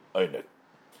individual oineg.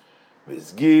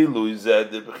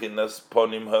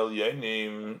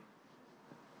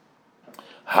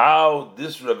 How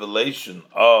this revelation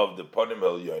of the ponim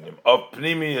elyonim, of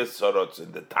pnimi esarotz,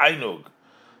 and the tainug,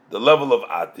 the level of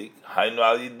atik, hainu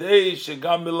al yidei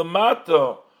shegam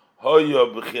milamato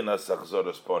Hoyo b'chinas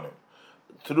achzoras ponim.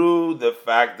 Through the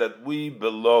fact that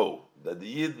that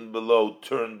the Yidden below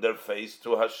turned their face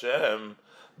to Hashem,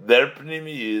 their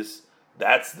pnimius,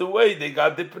 that's the way they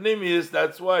got the pnimius,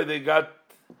 that's why they got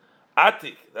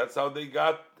Atik, that's how they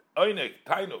got Oinek,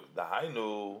 Tainuk, the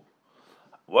Hainu.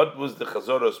 What was the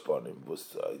Chazoros Ponim?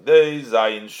 Was they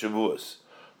Zayin Shavuos.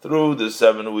 Through the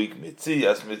 7-week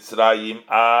Mitzias Mitzrayim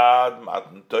ad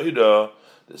Matan Torah,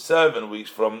 the 7 weeks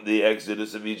from the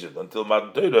exodus of Egypt until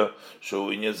Matan Torah,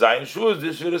 Shu in Zayin Shavuos,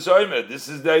 this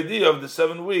is the idea of the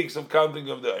 7 weeks of counting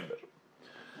of the Omer.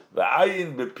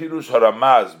 V'ayin bepirush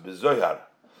haramaz bezoyar,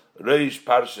 reish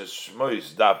parshes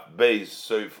shmois daf beis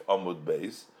soif amud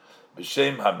beis,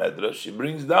 b'shem hamedrash, she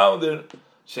brings down there,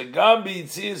 shegam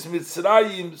b'yitzias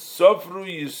Mitzrayim sofru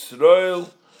Yisrael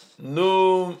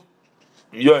nu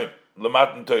Yom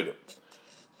Lamatan Torah.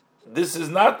 This is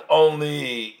not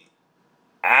only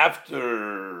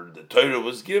after the Torah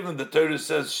was given. The Torah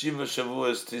says Shiva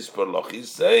Shavuos Tispar Loch.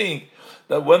 He's saying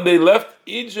that when they left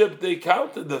Egypt, they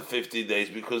counted the 50 days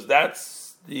because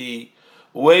that's the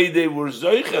way they were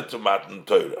zoicha to Matan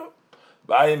Torah.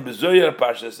 Ba'im bezoyer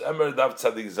Pashas Emer Dav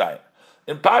Tzadik Zayin.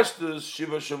 In Pashtus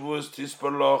Shiva Shavuos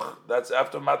Tispar Loch. That's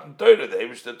after Matan Torah. The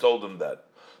Eibishter told them that.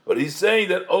 But he's saying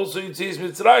that also Yitzis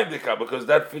Mitzrayim Deka, because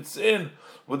that fits in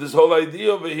with this whole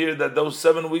idea over here that those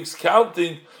 7 weeks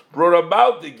counting brought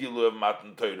about the Gilu of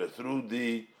Matan Torah through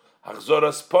the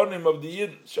Hachzoras Ponim of the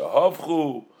Yidden.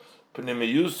 Shahavchu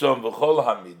Pnimiyusom V'chol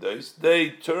Hamidos. They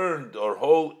turned their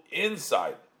whole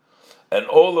inside and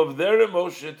all of their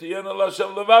emotion to Yen al Hashem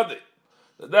Levade.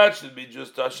 That should be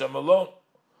just Hashem alone.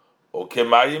 O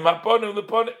Kemayim HaPonim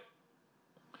L'Ponim.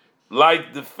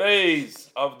 Like the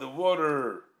face of the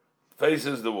water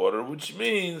faces the water, which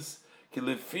means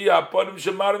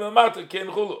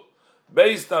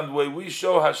based on the way we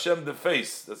show Hashem the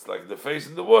face, that's like the face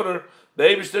in the water, the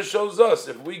Eibishter shows us.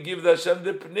 If we give the Hashem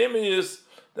the pnimius,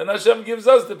 then Hashem gives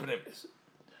us the pnimius.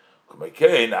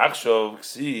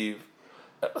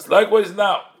 Likewise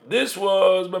now, this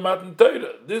was B'matan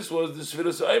Torah, this was the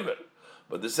Sfiras Omer,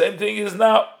 but the same thing is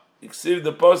now. The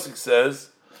Pasuk says,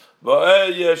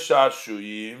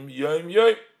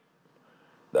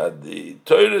 that the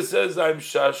Torah says I'm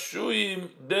Shashuyim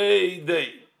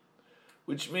day,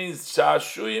 which means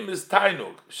Shashuyim is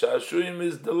Tainuk, Shashuyim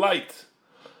is delight.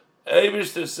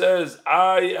 Eibishter says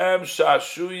I am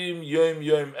Shashuyim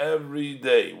Yom every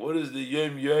day. What is the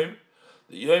Yom?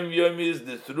 The Yom is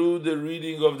through the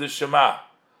reading of the Shema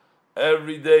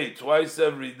every day, twice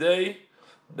every day.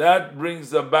 That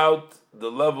brings about the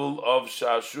level of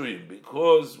Shashuyim,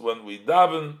 because when we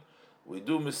daven, we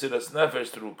do Mesiras Nefesh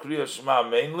through Kriya Shema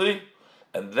mainly,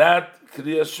 and that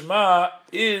Kriya Shema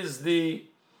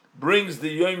brings the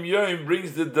Yom,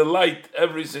 brings the delight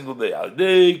every single day. Al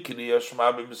day Kriya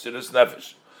Shema b'Mesiras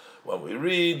Nefesh. When we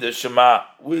read the Shema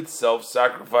with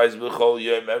self-sacrifice b'chol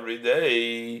Yom every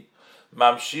day,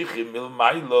 Mamshichim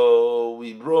Milmailo,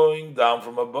 we drawing down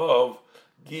from above,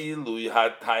 Gilui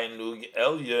HaTainug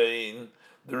Elyon,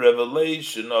 the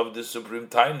revelation of the supreme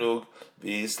Tainug,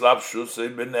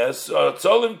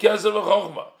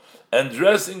 and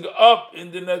dressing up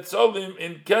in the Netzolim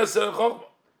in Keser Chochma.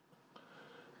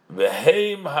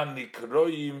 V'heim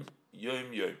hanikroim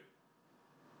Yom.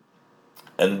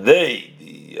 And they,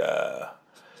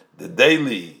 the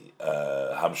daily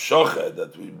hamshocha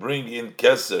that we bring in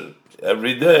Keser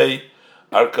every day,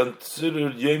 are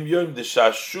considered Yom. The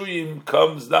Shashuyim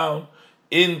comes down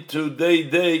into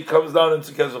day, comes down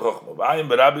into Keser Chochma. V'ayim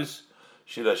Barabis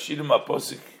Shirashirim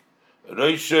Aposik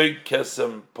Roishoy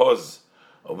Kesem Poz.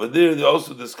 Over there, they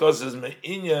also discusses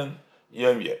Me'inyan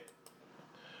Yom.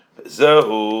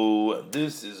 Zehu, and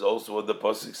this is also what the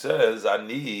Pasuk says,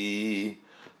 Ani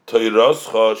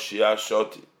Toiroscha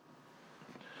Shiashoti.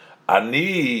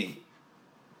 Ani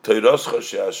Toiroscha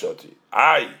Shiashoti.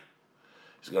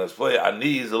 He's going to explain,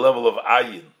 Ani is the level of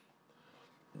Ayin,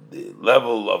 the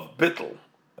level of Bittel,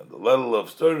 and the level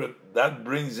of Torah, that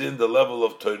brings in the level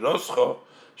of Toiroscha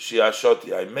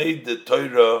Shiashoti. I made the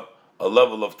Torah a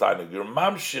level of Tainug. You're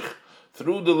mamshich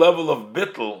through the level of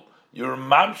Bittel, you're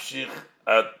mamshich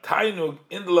at Tainug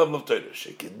in the level of Torah.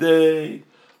 Shekidei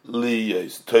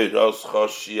liyes Toiroscha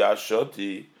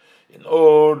Shiashoti, in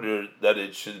order that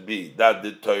it should be, that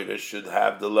the Torah should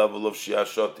have the level of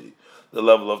Shiashoti, the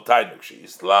level of Tainug.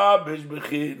 She'islabish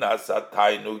b'chinas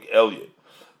Tainug Elyon,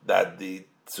 that the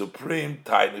supreme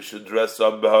Tainug should dress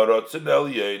up b'harotzen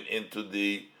Elyon into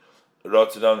the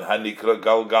Rotzen Hanikra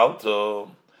Galgalto,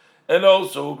 and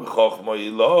also b'chochma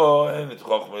ilah, and it's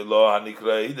chochma ilah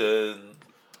Hanikra Eden.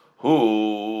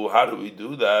 How do we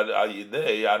do that?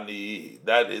 Ayidei Ani,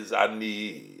 that is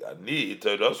Ani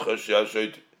Toiroscha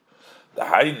Shiashoti. The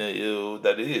Hainu,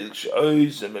 that is,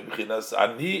 She'ois and Mebichinas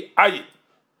Ani Ayin.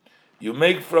 You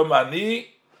make from Ani,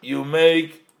 you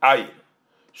make Ayin.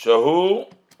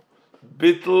 Shahu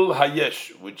Bittul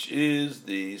Hayesh, which is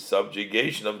the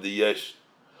subjugation of the Yesh.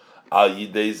 Al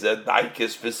Yidei Zedaike,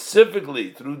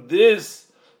 specifically through this,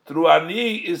 through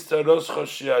Ani, is Taros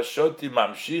Choshiashoti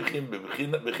Mamshichim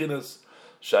Bechinas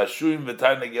Shashuyim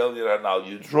V'Tainag El Yiranal.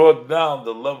 You draw down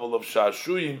the level of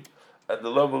Shashuyim at the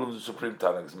level of the Supreme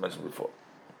Tanakh, as mentioned before.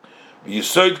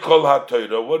 Yisoid Kol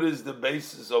HaTorah, what is the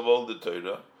basis of all the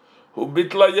Torah? Hu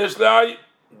Bitla Yesh Le'ayin.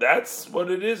 That's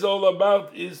what it is all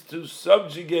about, is to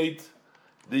subjugate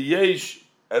the Yesh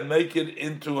and make it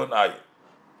into an Ayin.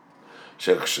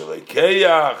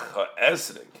 Shekshlekeach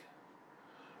HaEsrik,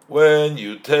 when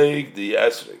you take the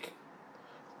Esrik,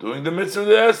 doing the mitzvah of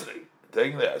the Esrik,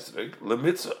 taking the Esrik,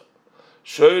 LeMitzvah,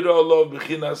 Shoyra Olav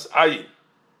B'chinas Ayin,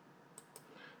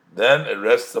 then it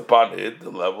rests upon it the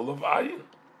level of Ayin.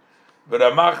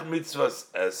 V'ramach mitzvahs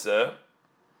Eseh,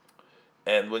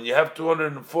 and when you have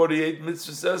 248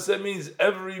 mitzvahs Eseh, means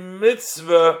every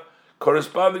mitzvah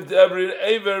corresponding to every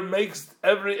Aver makes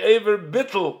every Aver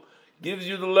bittul, gives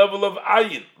you the level of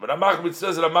Ayin. V'ramach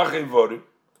mitzvahs Ramach Eivorim,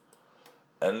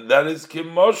 and that is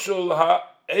Kimoshul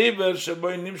HaAver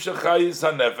Sheboi Nimshach Chayis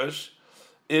HaNefesh.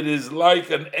 It is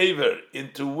like an Aver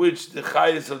into which the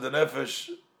Chayis of the Nefesh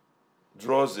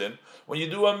draws in. When you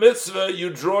do a mitzvah,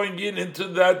 you're drawing in into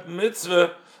that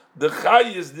mitzvah the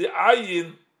Chayis, the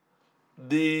Ayin,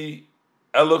 the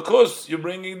Elokus, you're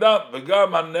bringing down.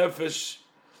 V'gam HaNefesh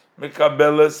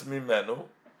Mekabeles Mimenu,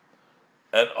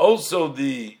 and also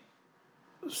the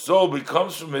soul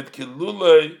becomes from it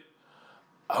Kilulei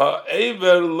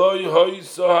HaAver Loi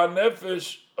Hoiso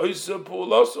HaNefesh Oiso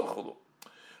Pu'ulaso Chulu.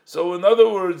 So in other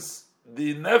words,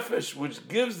 the nefesh which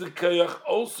gives the koyach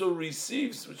also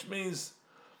receives, which means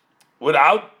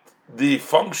without the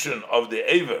function of the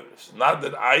aver, not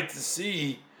that eye to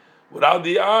see, without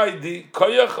the eye, the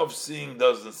koyach of seeing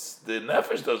the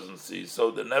nefesh doesn't see,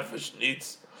 so the nefesh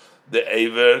needs the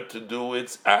aver to do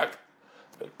its act.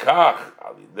 So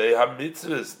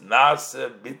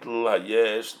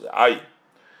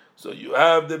you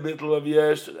have the bittul of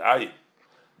yesh to the eye.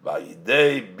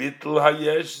 Vayidei bittul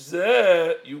hayesh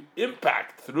zeh, you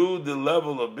impact through the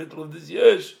level of bittul of this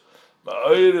yesh.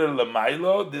 Ma'oyer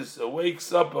l'maylo, this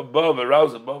wakes up above,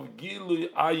 arouse above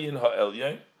gilui ayin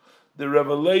ha'elyon, the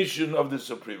revelation of the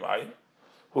supreme ayin.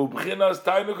 Hu b'chinas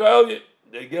tainuk ha'elyon,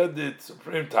 they get the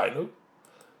supreme tainuk.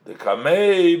 The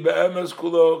kamei be'emes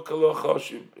kulo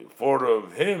choshim, for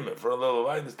of him, for a little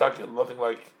ayin, is talking nothing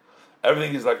like,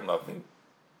 everything is like nothing.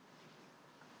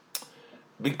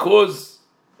 Because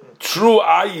true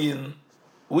ayin,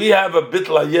 we have a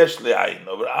bitl hayesh le'ayin.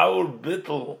 Over our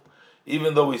bitl,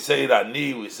 even though we say it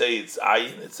ani, we say it's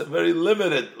ayin, it's a very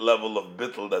limited level of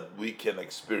bitl that we can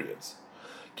experience.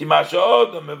 The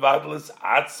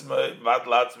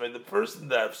person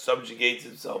that subjugates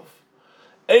himself,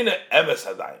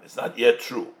 it's not yet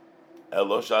true.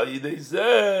 But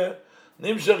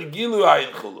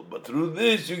through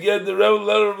this you get the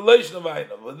revelation of ayin.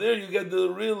 Over there you get the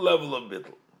real level of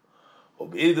bitl.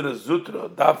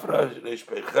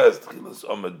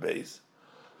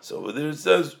 So over there it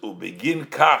says, "Ubegin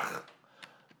kach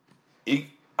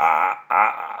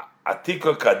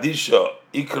atika kadisha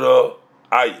ikro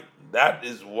ayin." That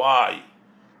is why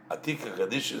atika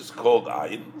kadisha is called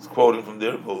ayin. It's quoting from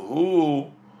there.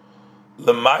 V'hu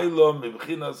l'maylo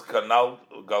mibchinas kanal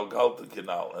galgalta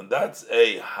kanal, and that's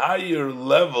a higher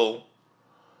level,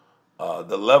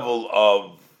 the level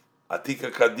of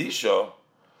atika kadisha.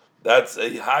 That's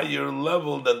a higher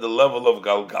level than the level of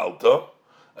Galgalta,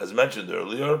 as mentioned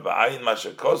earlier. V'ayin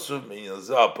mashakosu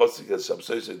minyazah posik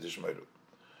eshabsoisei tishmeru.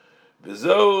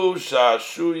 V'zo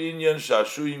shashu inyan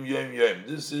shashuyim yom yom.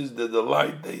 This is the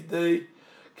delight day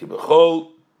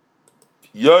kibechol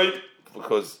yom,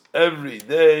 because every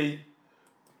day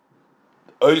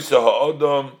oisa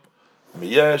ha'odom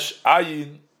miyesh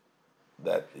ayin,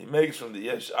 that he makes from the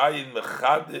yesh ayin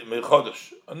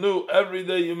mechodesh anew. Every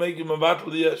day you make him a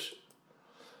battle yesh.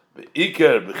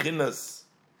 Be'iker bechinas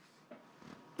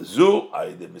zu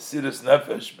ayde mesiras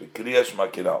nefesh bekriyas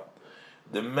makiral.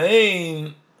 The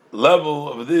main level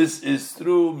of this is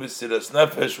through mesiras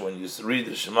nefesh when you read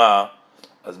the Shema,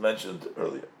 as mentioned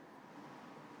earlier.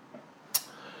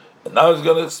 And now he's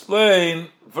going to explain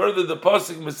further the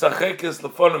pasuk misachekes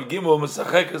lefonav gimel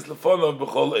misachekes lefonav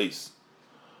b'chol eis.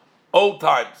 Old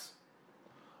times,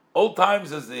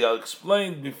 as they are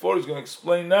explained before, he's going to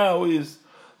explain now, is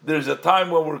there's a time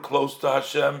when we're close to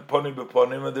Hashem, ponim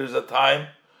b'ponim, and there's a time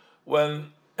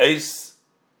when Eis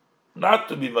not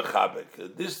to be mechabek, a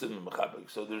distant mechabek.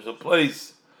 So there's a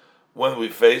place when we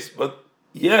face, but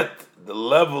yet the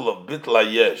level of bitla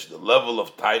yesh, the level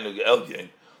of tainug elgein,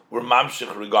 we're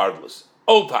mamshich regardless.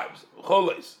 All times,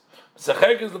 choles.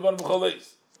 Sechek is the one of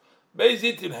choles.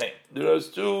 Beisit hein. There is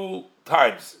two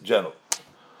times, general.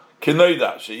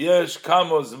 Kinoida sheyesh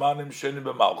kamo zmanim shenim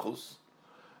b'malchus,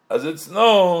 as it's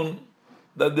known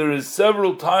that there is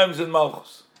several times in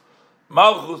malchus.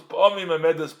 Malchus p'omim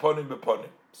emedes ponim b'ponim.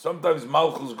 Sometimes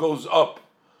malchus goes up,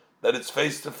 that it's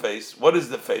face to face. What is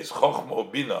the face?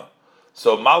 Chochma bina.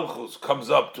 So malchus comes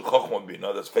up to chochma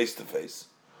bina, that's face to face.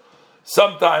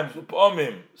 Sometimes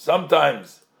p'omim,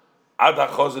 sometimes ad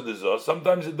hachozeh de zoh.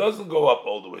 Sometimes it doesn't go up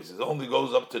all the way. It only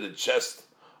goes up to the chest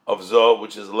of zoh,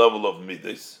 which is the level of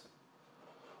midas.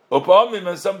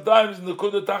 And sometimes in the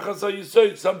kuda tachas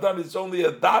yisoid, sometimes it's only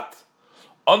a dot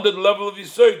under the level of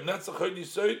yisoid. Netzach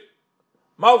yisoid.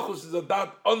 Malchus is a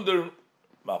dot under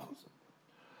malchus.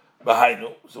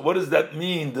 Bahainu. So what does that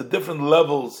mean? The different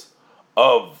levels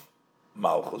of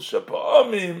malchus.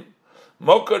 Shepa'amim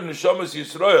mokar neshamas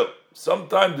Yisrael.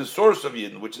 Sometimes the source of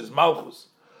Yidden, which is malchus.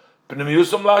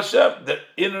 Pnimiyusam la Hashem. The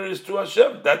inner is to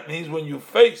Hashem. That means when you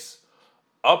face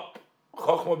up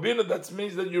chochma bina, that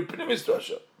means that your pnim is to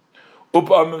Hashem.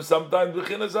 Sometimes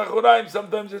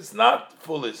sometimes it's not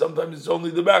fully. Sometimes it's only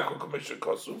the back of Commissioner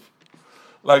Kosuf.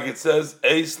 Like it says,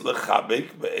 Eis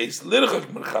lechabik, ve'eis lirchak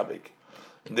merchabik.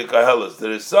 In the Kahelas,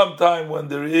 there is some time when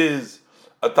there is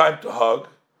a time to hug.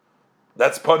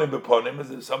 That's ponim beponim.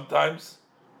 Is sometimes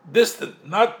distant,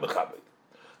 not mechabik.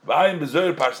 V'ayim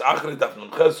bezoyer pars achri daf nun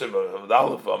chesem of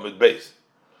Aleph amid beis.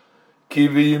 Ki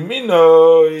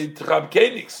v'yimino itchab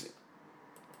keniksi.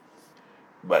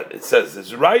 But it says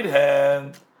his right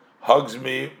hand hugs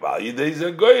me. That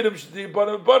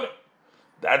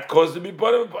caused to be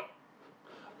ponim upon.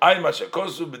 I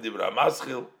mashakosu b'dibra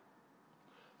maschil.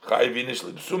 Chayvinish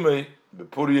libsumei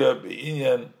bepuria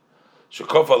beinyan.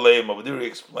 Shekof aleim. Avdiri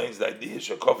explains the idea.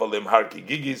 Shekof aleim harki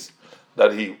gigis,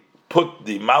 that he put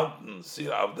the mountains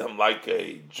of them like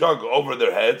a jug over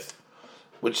their heads,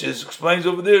 which is explains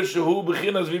over there. Shehu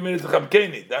b'chinas v'minit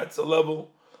chabkeni. That's a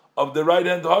level of the right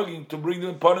hand hugging to bring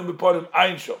them ponim beponim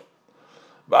ein shom.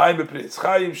 V'ayin b'pritz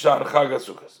chayim shar chag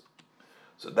hasukas.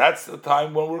 So that's the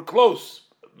time when we're close.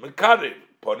 Mekarim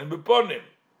ponim beponim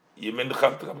yimin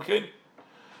chabkeni.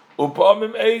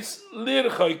 Upamim eis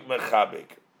lirchayk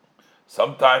mechabik.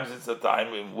 Sometimes it's a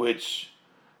time in which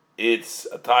it's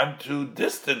a time to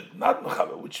distant, not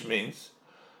mechabik, which means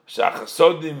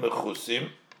shachasodim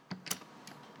mechusim,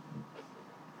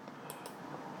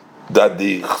 that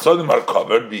the chasodim are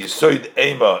covered, the yisoid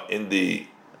ema in the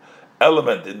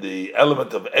element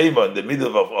of ema in the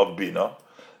middle of bina.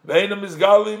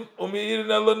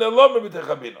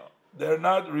 They're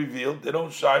not revealed, they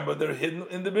don't shine, but they're hidden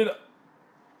in the bina.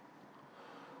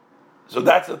 So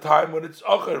that's the time when it's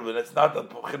acher, when it's not a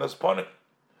pchinas ponim.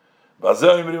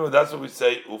 That's what we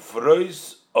say.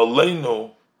 Ufrois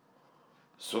aleinu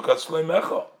sukas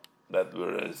shleimecha. That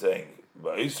we're saying.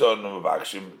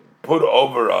 Put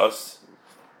over us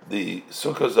the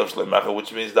sukkahs of shleimecha,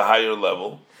 which means the higher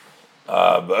level.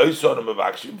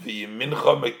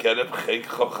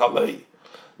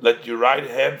 Let your right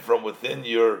hand from within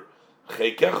your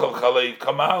cheikecha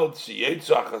come out.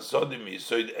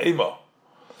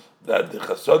 That the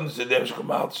chasodim sedem should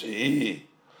come out. Shehi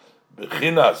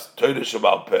bechinas Torah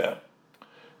shebal peh,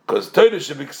 because Torah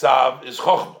shebiksav is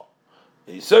chochma.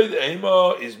 Yisoid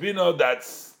ema is bina.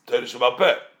 That's Torah shebal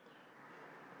peh.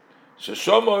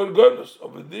 Sheshoma urgonus.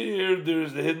 Over there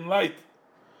is the hidden light.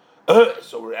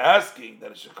 So we're asking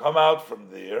that it should come out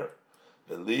from there.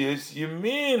 The liyis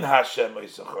yamin Hashem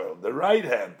Yisachol, the right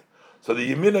hand. So the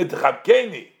yamin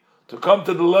etchabkeni, to come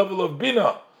to the level of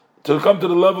bina, to come to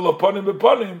the level of ponim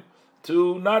beponim,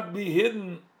 to not be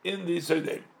hidden in the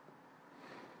Yisodim.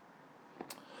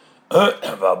 And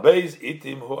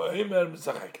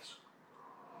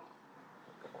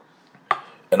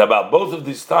about both of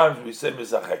these times we say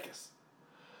misachekes.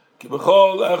 Ki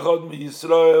b'chol echad mi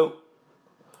Yisrael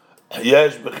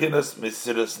yesh bechinas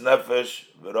mesiras nefesh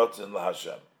v'rotzen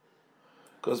laHashem.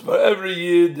 Because for every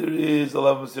year there is a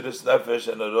level of mesiras nefesh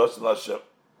and a rotzen laHashem.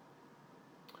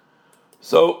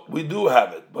 So we do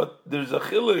have it, but there's a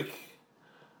chilik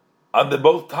on the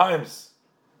both times.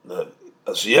 Some of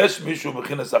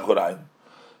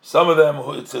them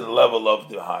it's in the level of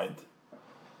behind.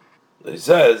 He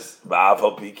says,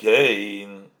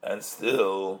 and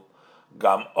still,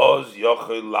 gam oz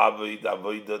yochel lavid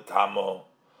avoida tamo.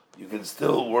 You can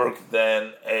still work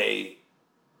then a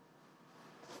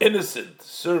innocent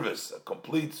service, a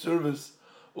complete service,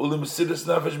 ulim sidus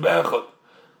nefesh be'echad,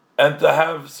 and to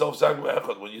have self-sacrifice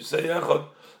be'echad. When you say echad,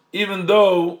 even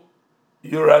though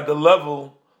you're at the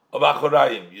level of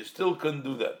Achorayim. You still couldn't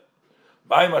do that.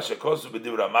 Ba'im Hashekosu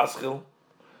b'divra maschil,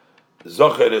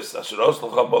 Zocheres asher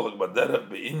oslocha bolek baderech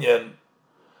be'inyan,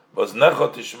 was necho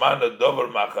tishmana dover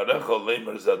ma'acharecho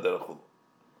leimer zaderechul.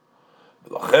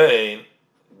 V'lachein,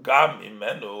 gam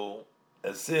imenu,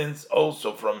 and since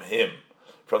also from him,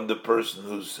 from the person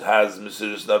who has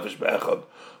Mesiris Nefesh Be'echad,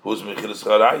 who's Mechilas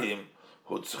Charayim,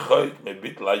 who tzchoik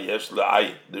mebitla yesh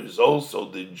le'ayin. There is also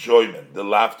the enjoyment, the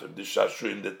laughter, the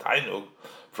shashuim, the tainug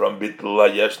from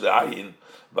bitla yesh le'ayin.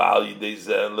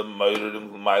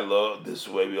 This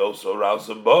way we also arouse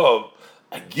above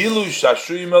Agilu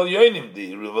shashuim el yonim,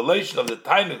 the revelation of the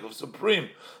tainug of Supreme,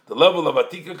 the level of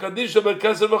Atika Kadisha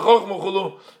be'keser v'chochma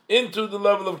chulu, into the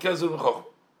level of keser v'chochma.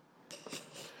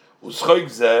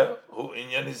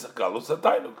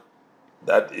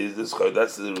 That is the schoik.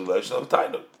 That's the relation of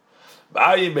tainuk.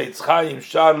 Ba'ayim Beitz Chaim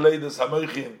Shar Leidas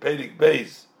Hamoichin Perik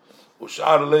Beis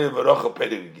Ushar Lei V'Rocha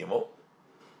Perik Gimel.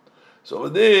 So over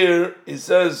there it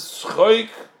says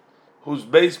schoik whose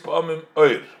base pamim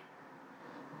oir.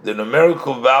 The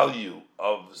numerical value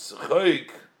of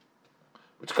schoik,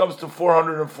 which comes to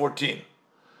 414,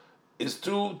 is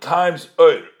 2 times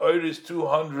oir. Oir is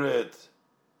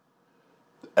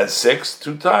 206.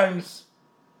 2 times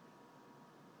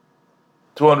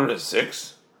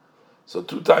 206. So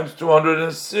 2 times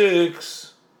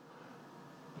 206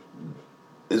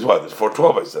 is what? It's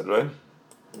 412, I said, right?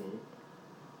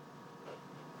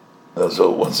 Mm-hmm.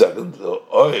 So 1 second. So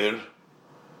oir,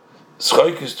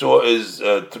 schoik is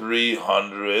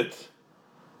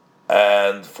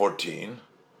 314.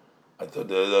 I thought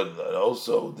that, and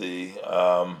also the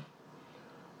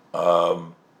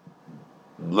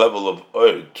level of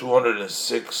oil,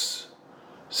 206,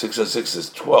 6 and 6 is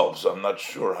 12, so I'm not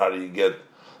sure how do you get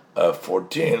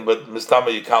 14, but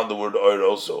Mistama, you count the word oil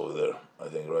also over there, I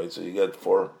think, right? So you get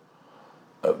 4,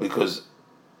 because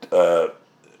 200,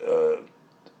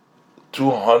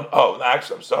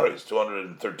 actually, I'm sorry, it's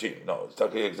 213. No, it's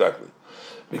not exactly.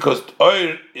 Because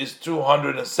oil is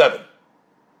 207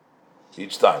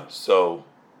 each time, so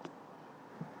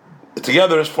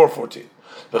together is 414.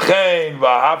 V'chein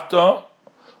v'ahavta.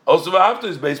 Also, V'ahavta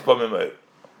is Beis Pamim Oir.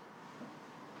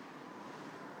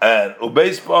 And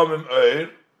Ubeis Pamim Oir,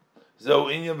 Zeu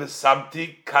Inyan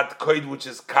V'samti Kat Koid, which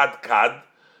is Kat Kad,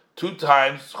 2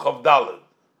 times Chav Daled.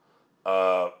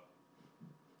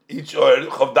 Each Oir,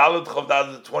 Chav Daled,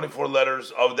 the 24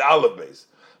 letters of the Aleph base.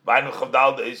 V'aynu Chav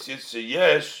Daled is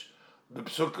Yesh,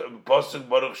 B'psuk, Posuk,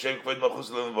 Baruch Shem Kveid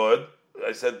Malchus Le'nvod.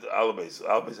 I said Alabase.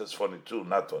 Alabase has 22,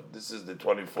 not 1. This is the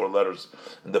 24 letters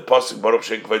in the Pasuk Baruch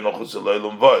Shem Kveid Malchus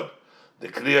Le'olam Vod. The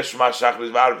Kriya Shema Shachris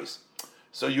V'Arvis.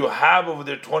 So you have over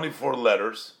there 24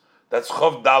 letters. That's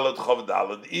Chav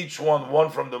Dalet. Each one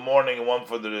from the morning and one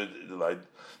for the light.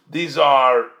 These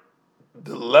are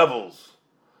the levels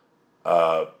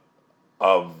of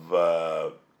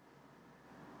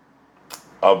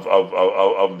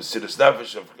Mesiris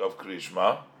Nefesh of Kriya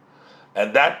Shema.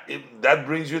 And that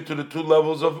brings you to the 2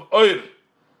 levels of oir,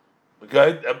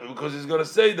 okay? Because he's going to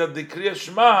say that the Kriya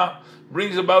Shema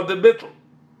brings about the bittul.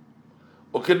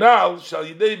 Ukenal shall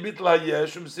yidei bittul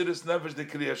hayesh Mesiris Nefesh the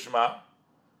Kriya Shema.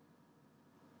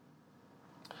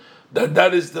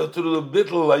 That is the to the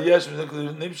bittul hayesh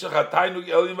nimshach hatainug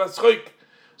elim v'schoik.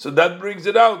 So that brings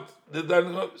it out.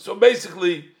 So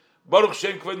basically, Baruch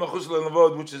Shem Kveid Malchus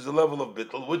Le'navod, which is the level of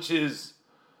bittul, which is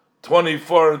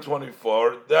 24 and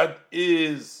 24, that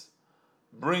is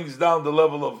brings down the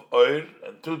level of oir,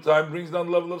 and 2 times brings down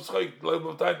the level of schoik, the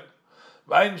level of tainuk.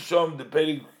 Vayin shom the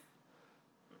perik,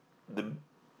 the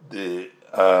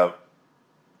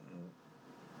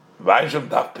vayin shom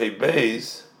daf pei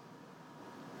beis,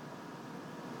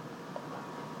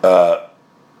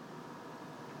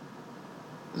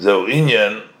 zeu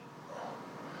inyan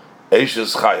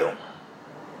eishes chayil.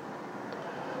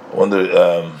 I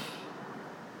wonder.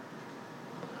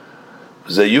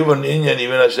 Zayuvan inyan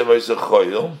even Hashem Yisach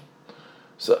Choyil,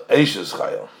 so Eishes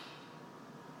Chayil.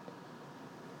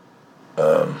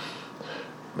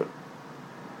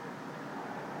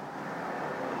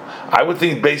 I would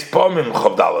think Beis Pomim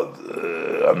Chavdalad.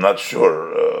 I'm not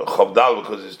sure Chavdalad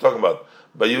because he's talking about.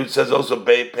 But you says also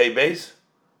Pei Beis,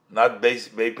 not Beis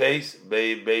Pays,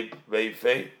 Bei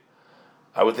Fei.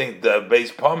 I would think the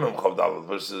Beis Pomim Chavdalad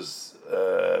versus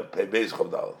Pei Beis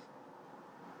Chavdalad.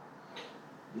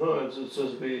 No, it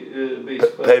says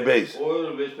pay base. Oil,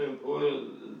 and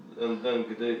then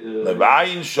the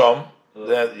Vayin Shom.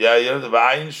 The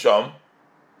Vayin Shom.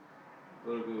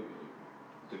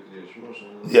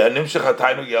 Yeah, Nimshach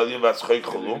Hatainug Yaliyim Vaschoik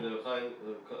Chulu.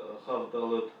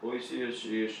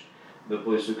 the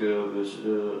place okay.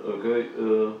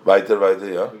 Weiter,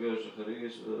 ja.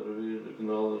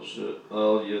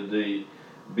 Al Yadi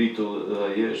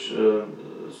Beetle Yesh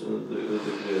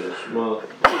Shma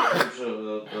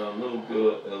Tanug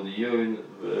Elyon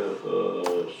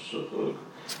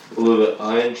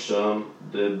Ein Sham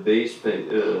the base pay.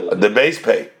 The base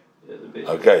pay. Yeah, the base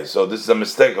Okay, so this is a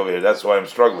mistake over here. That's why I'm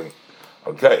struggling.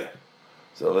 Okay,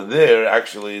 so over there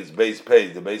actually it's base pay,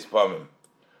 the base pamim.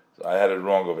 So I had it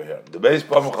wrong over here. The base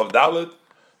pamim of Dalit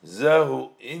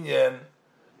Zehu Inyan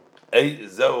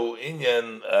Eishes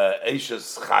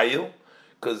Chayil,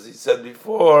 because he said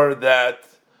before that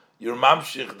your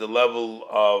mamshich, the level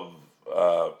of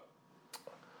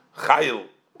Chayil.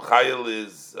 Chayil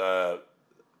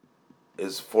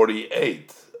is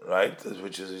 48, right?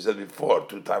 Which is, he said before,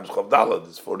 2 times Chavdalad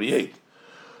is 48.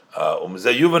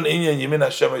 Zayuvan Inyan Yemin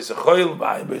Hashem Yisachoil,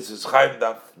 V'ayin Beis Yischayim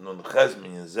Daf Nun Ches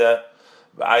Min Yizeh,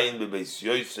 V'ayin Bebeis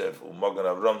Yosef, U'mogan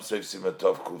Avram Seif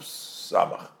Simetov Kuf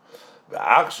Samach.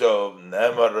 V'achshov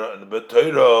Ne'emar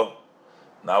B'Toiro,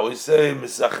 now we say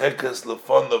Misachekes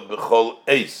Lefonov B'chol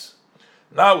Eis.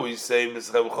 Now we say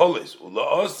Misachekes B'chol Eis. Ula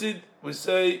Osid, we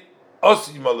say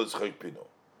Osid Malutz Choik Pino.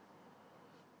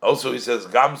 Also, he says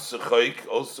Gam Sechoik.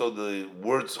 Also, the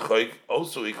word Sechoik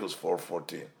also equals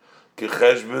 414.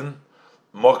 Kecheshben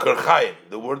Moker Chaim.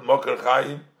 The word Moker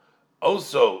Chaim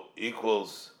also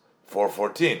equals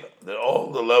 414. They're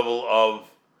all the level of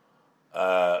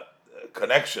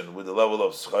connection with the level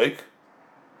of Sechoik.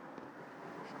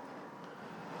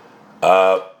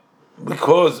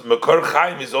 Because Moker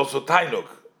Chaim is also Tainuk,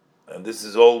 and this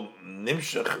is all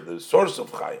Nimshach, the source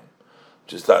of Chaim,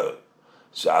 just Tainuk.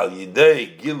 Shal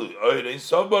Yidei Gilu Oirei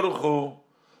Sof Baruch Hu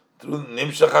through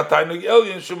Nimshach HaTainug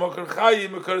Elyon Shemokar Chayim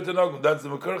Mekar Tanugim. That's the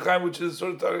Mekar Chayim, which is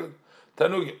sort of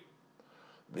Tanugim.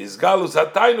 Vizgalus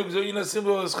HaTainug Zoyina Simcha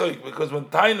V'Schoik, because when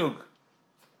Tainug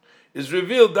is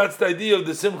revealed, that's the idea of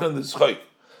the Simcha and the Schoik.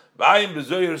 V'ayim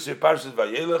B'Zoyer Shei Parshas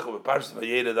Vayelech V'Parshas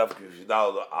Vayera Daf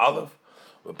Kufidal Aleph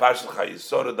V'Parshas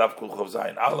Chayisora Daf Kul Chav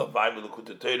Zayin Aleph V'ayim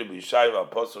B'Lekutei Torah B'Yishai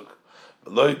V'Aposok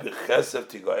V'Loi B'Chesef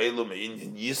Tigoelu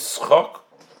Me'inyan Yischok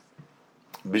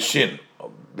B'Shin,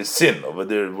 B'Sin, over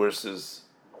there verses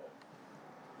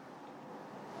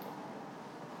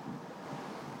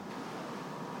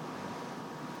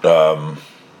I'm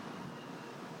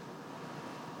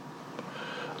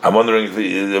wondering if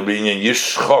it'll be in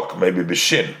Yishchok, maybe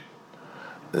B'Shin.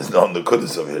 There's no on the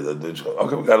Kudus over here.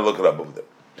 Okay, we got to look it up over there.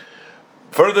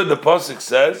 Further, the Pasuk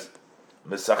says,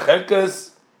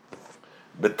 Mesachekes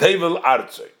B'Tevel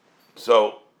Artzoi.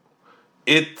 So,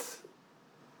 it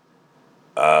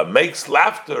makes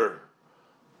laughter.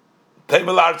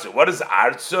 Tevel Artzoi. What is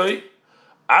Artzoi?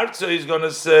 Artzoi is going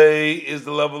to say is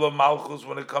the level of Malchus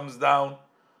when it comes down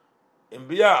in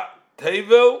Biyah.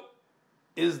 Tevel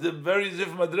is the very Zif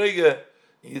Madrege.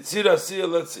 Yitzira Siya,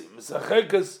 let's see.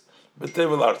 Mesachekes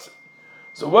B'Tevel Artzoi.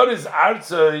 So what is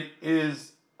Artzoi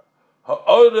is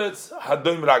Ha'oretz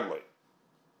Hadoim Ragloi.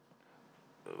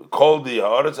 Called the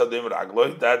Ha'oretz Hadoim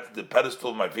Ragloi. That's the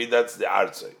pedestal of my feet. That's the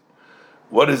Artzoi.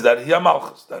 What is that? Hiya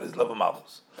Malchus. That is level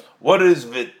Malchus. What is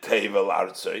V'Tevel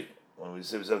Artzoi? When we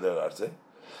say V'Tevel Artzoi.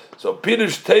 So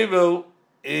Pirush Tevel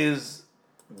is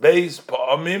Beis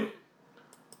Pa'amim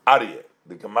Aryeh.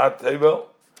 The Kamat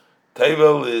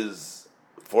Tevel is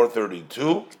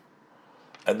 432,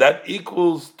 and that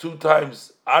equals 2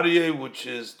 times Aryeh, which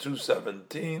is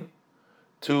 217,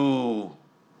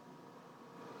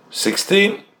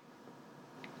 216,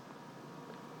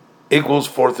 equals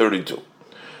 432,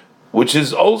 which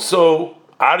is also,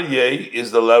 Aryeh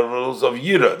is the levels of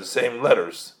Yira, the same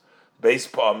letters, Beis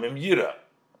Pa'amim Yira.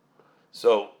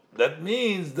 So that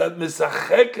means that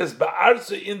Misachekes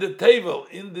Ba'artzoi in the Tevel,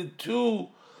 in the 2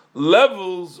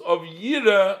 levels of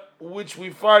Yira, which we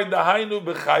find the Hainu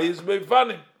B'Chayis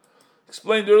B'Efanim.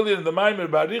 Explained earlier in the Maimer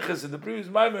Bariches, in the previous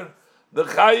Maimer, the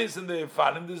Chayis and the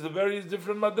Efanim, there's the various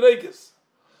different Madreges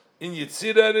in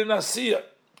Yitzira and in Asiya.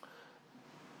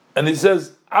 And he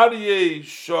says, Aryeh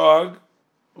Shog,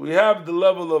 we have the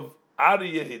level of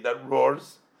Aryeh that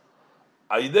roars,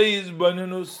 Aidei is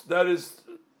Banunus, that is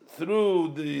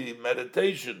through the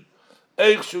meditation,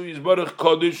 Eichshu Yisbarach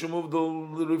Kodesh,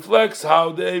 reflects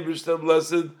how the Eibishter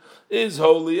Blessed is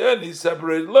holy and he's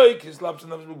separated like his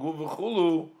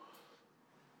Lapsanavs.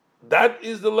 That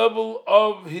is the level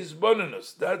of his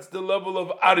bonus. That's the level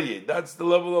of Aryeh. That's the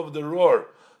level of the roar.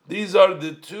 These are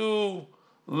the 2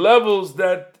 levels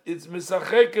that it's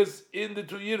Misachekes in the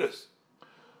 2 years.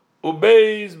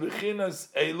 Ubeis Bechinas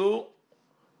Elu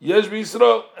Yesh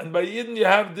B'Yisrael, and by Yidden you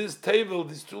have this table,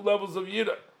 these 2 levels of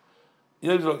Yira.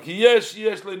 Yesh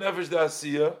Le Nefesh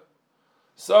D'Asiya.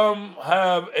 Some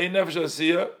have a Nefesh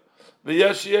Asiya,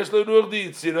 V'yesh yesh leruach di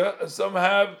yitzira, and some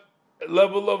have a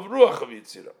level of ruach of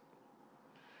yitzira.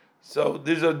 So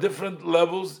these are different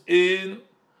levels in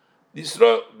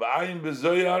Yisrael. Ba'ayin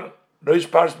bezoyar, Reish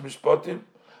Parsh Mishpotim,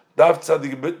 Daf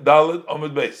Tzadik Dalet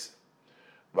Omid Beis.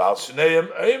 V'al Shneihem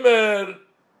Eimer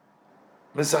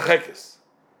Misachekes.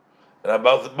 And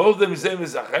about both of them, he say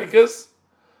Misachekes,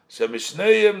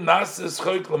 Shemishneihem Nases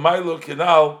Schoik L'maylo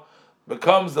Kinal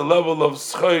becomes the level of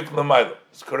Schoik L'maylo.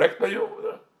 Is correct by you?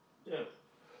 Yeah.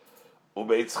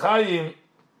 Ubeitz Chaim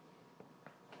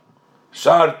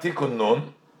Shar Tikun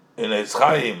Nun, in Eitz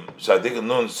Chaim Shar Tikun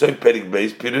Nun Soy Perik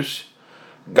Beis Pirush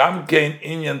Gam Kein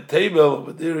Inyan Table,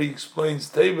 but there he explains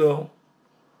table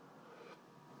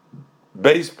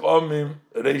Beis Pomim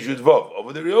Reish Yud Vav.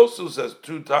 Over there he also says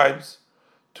 2 times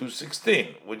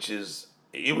 216, which is,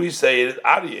 we say it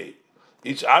Aryeh.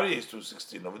 Each Aryeh is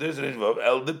 216. Over there is Reish Vav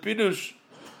El de Pirush.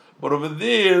 But over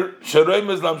there, Sharoim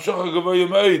is Lamshocha Gavoy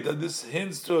Yomayit, and this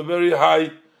hints to a very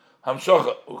high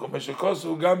Hamshocha.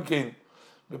 Ukameshakosu Gamkin,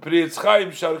 B'Pri Eitz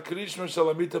Chaim Shar Krishma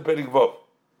Shalamita Perik Vav.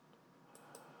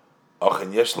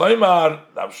 Ochen Yesh Loimar,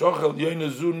 Lamshocha El Yoyne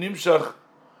Zu Nimshach,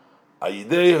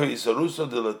 Ayidei Hoyisaruso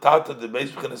de Latata de Beis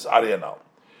B'Chenes Aryanal.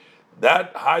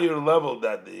 That higher level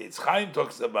that the Eitz Chaim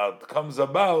talks about comes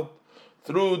about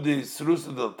through the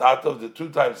Saruso de Latata of the 2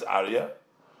 times Arya,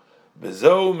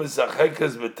 Bezo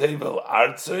Misachekes B'Tevel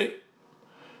Artzoi,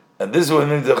 and this is what it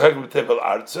means Misachekes B'Tevel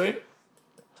Artzoi,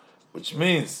 which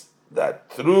means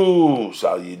that through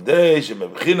Shal Yidei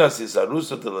Shemebchinas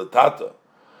Yisaruso de Latata,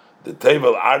 the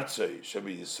Tevel Artzoi should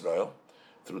be Yisrael,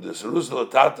 through the Saruso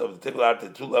de Latata of the Tevel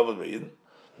Artzoi 2 levels of Eden,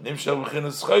 Nimshal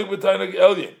B'Chinas Schoik B'Tainag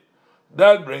Elyin.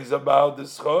 That brings about the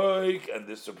Schoik and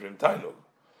the Supreme Tainug.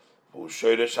 And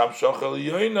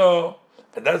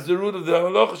that's the root of the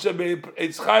halacha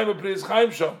Eitz Chaim B'Pri Eitz Chaim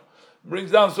Shom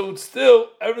brings down. So it's still,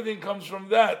 everything comes from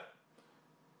that.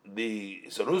 The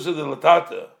Sarusa de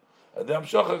Latata and the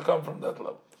Hamshocha come from that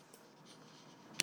level.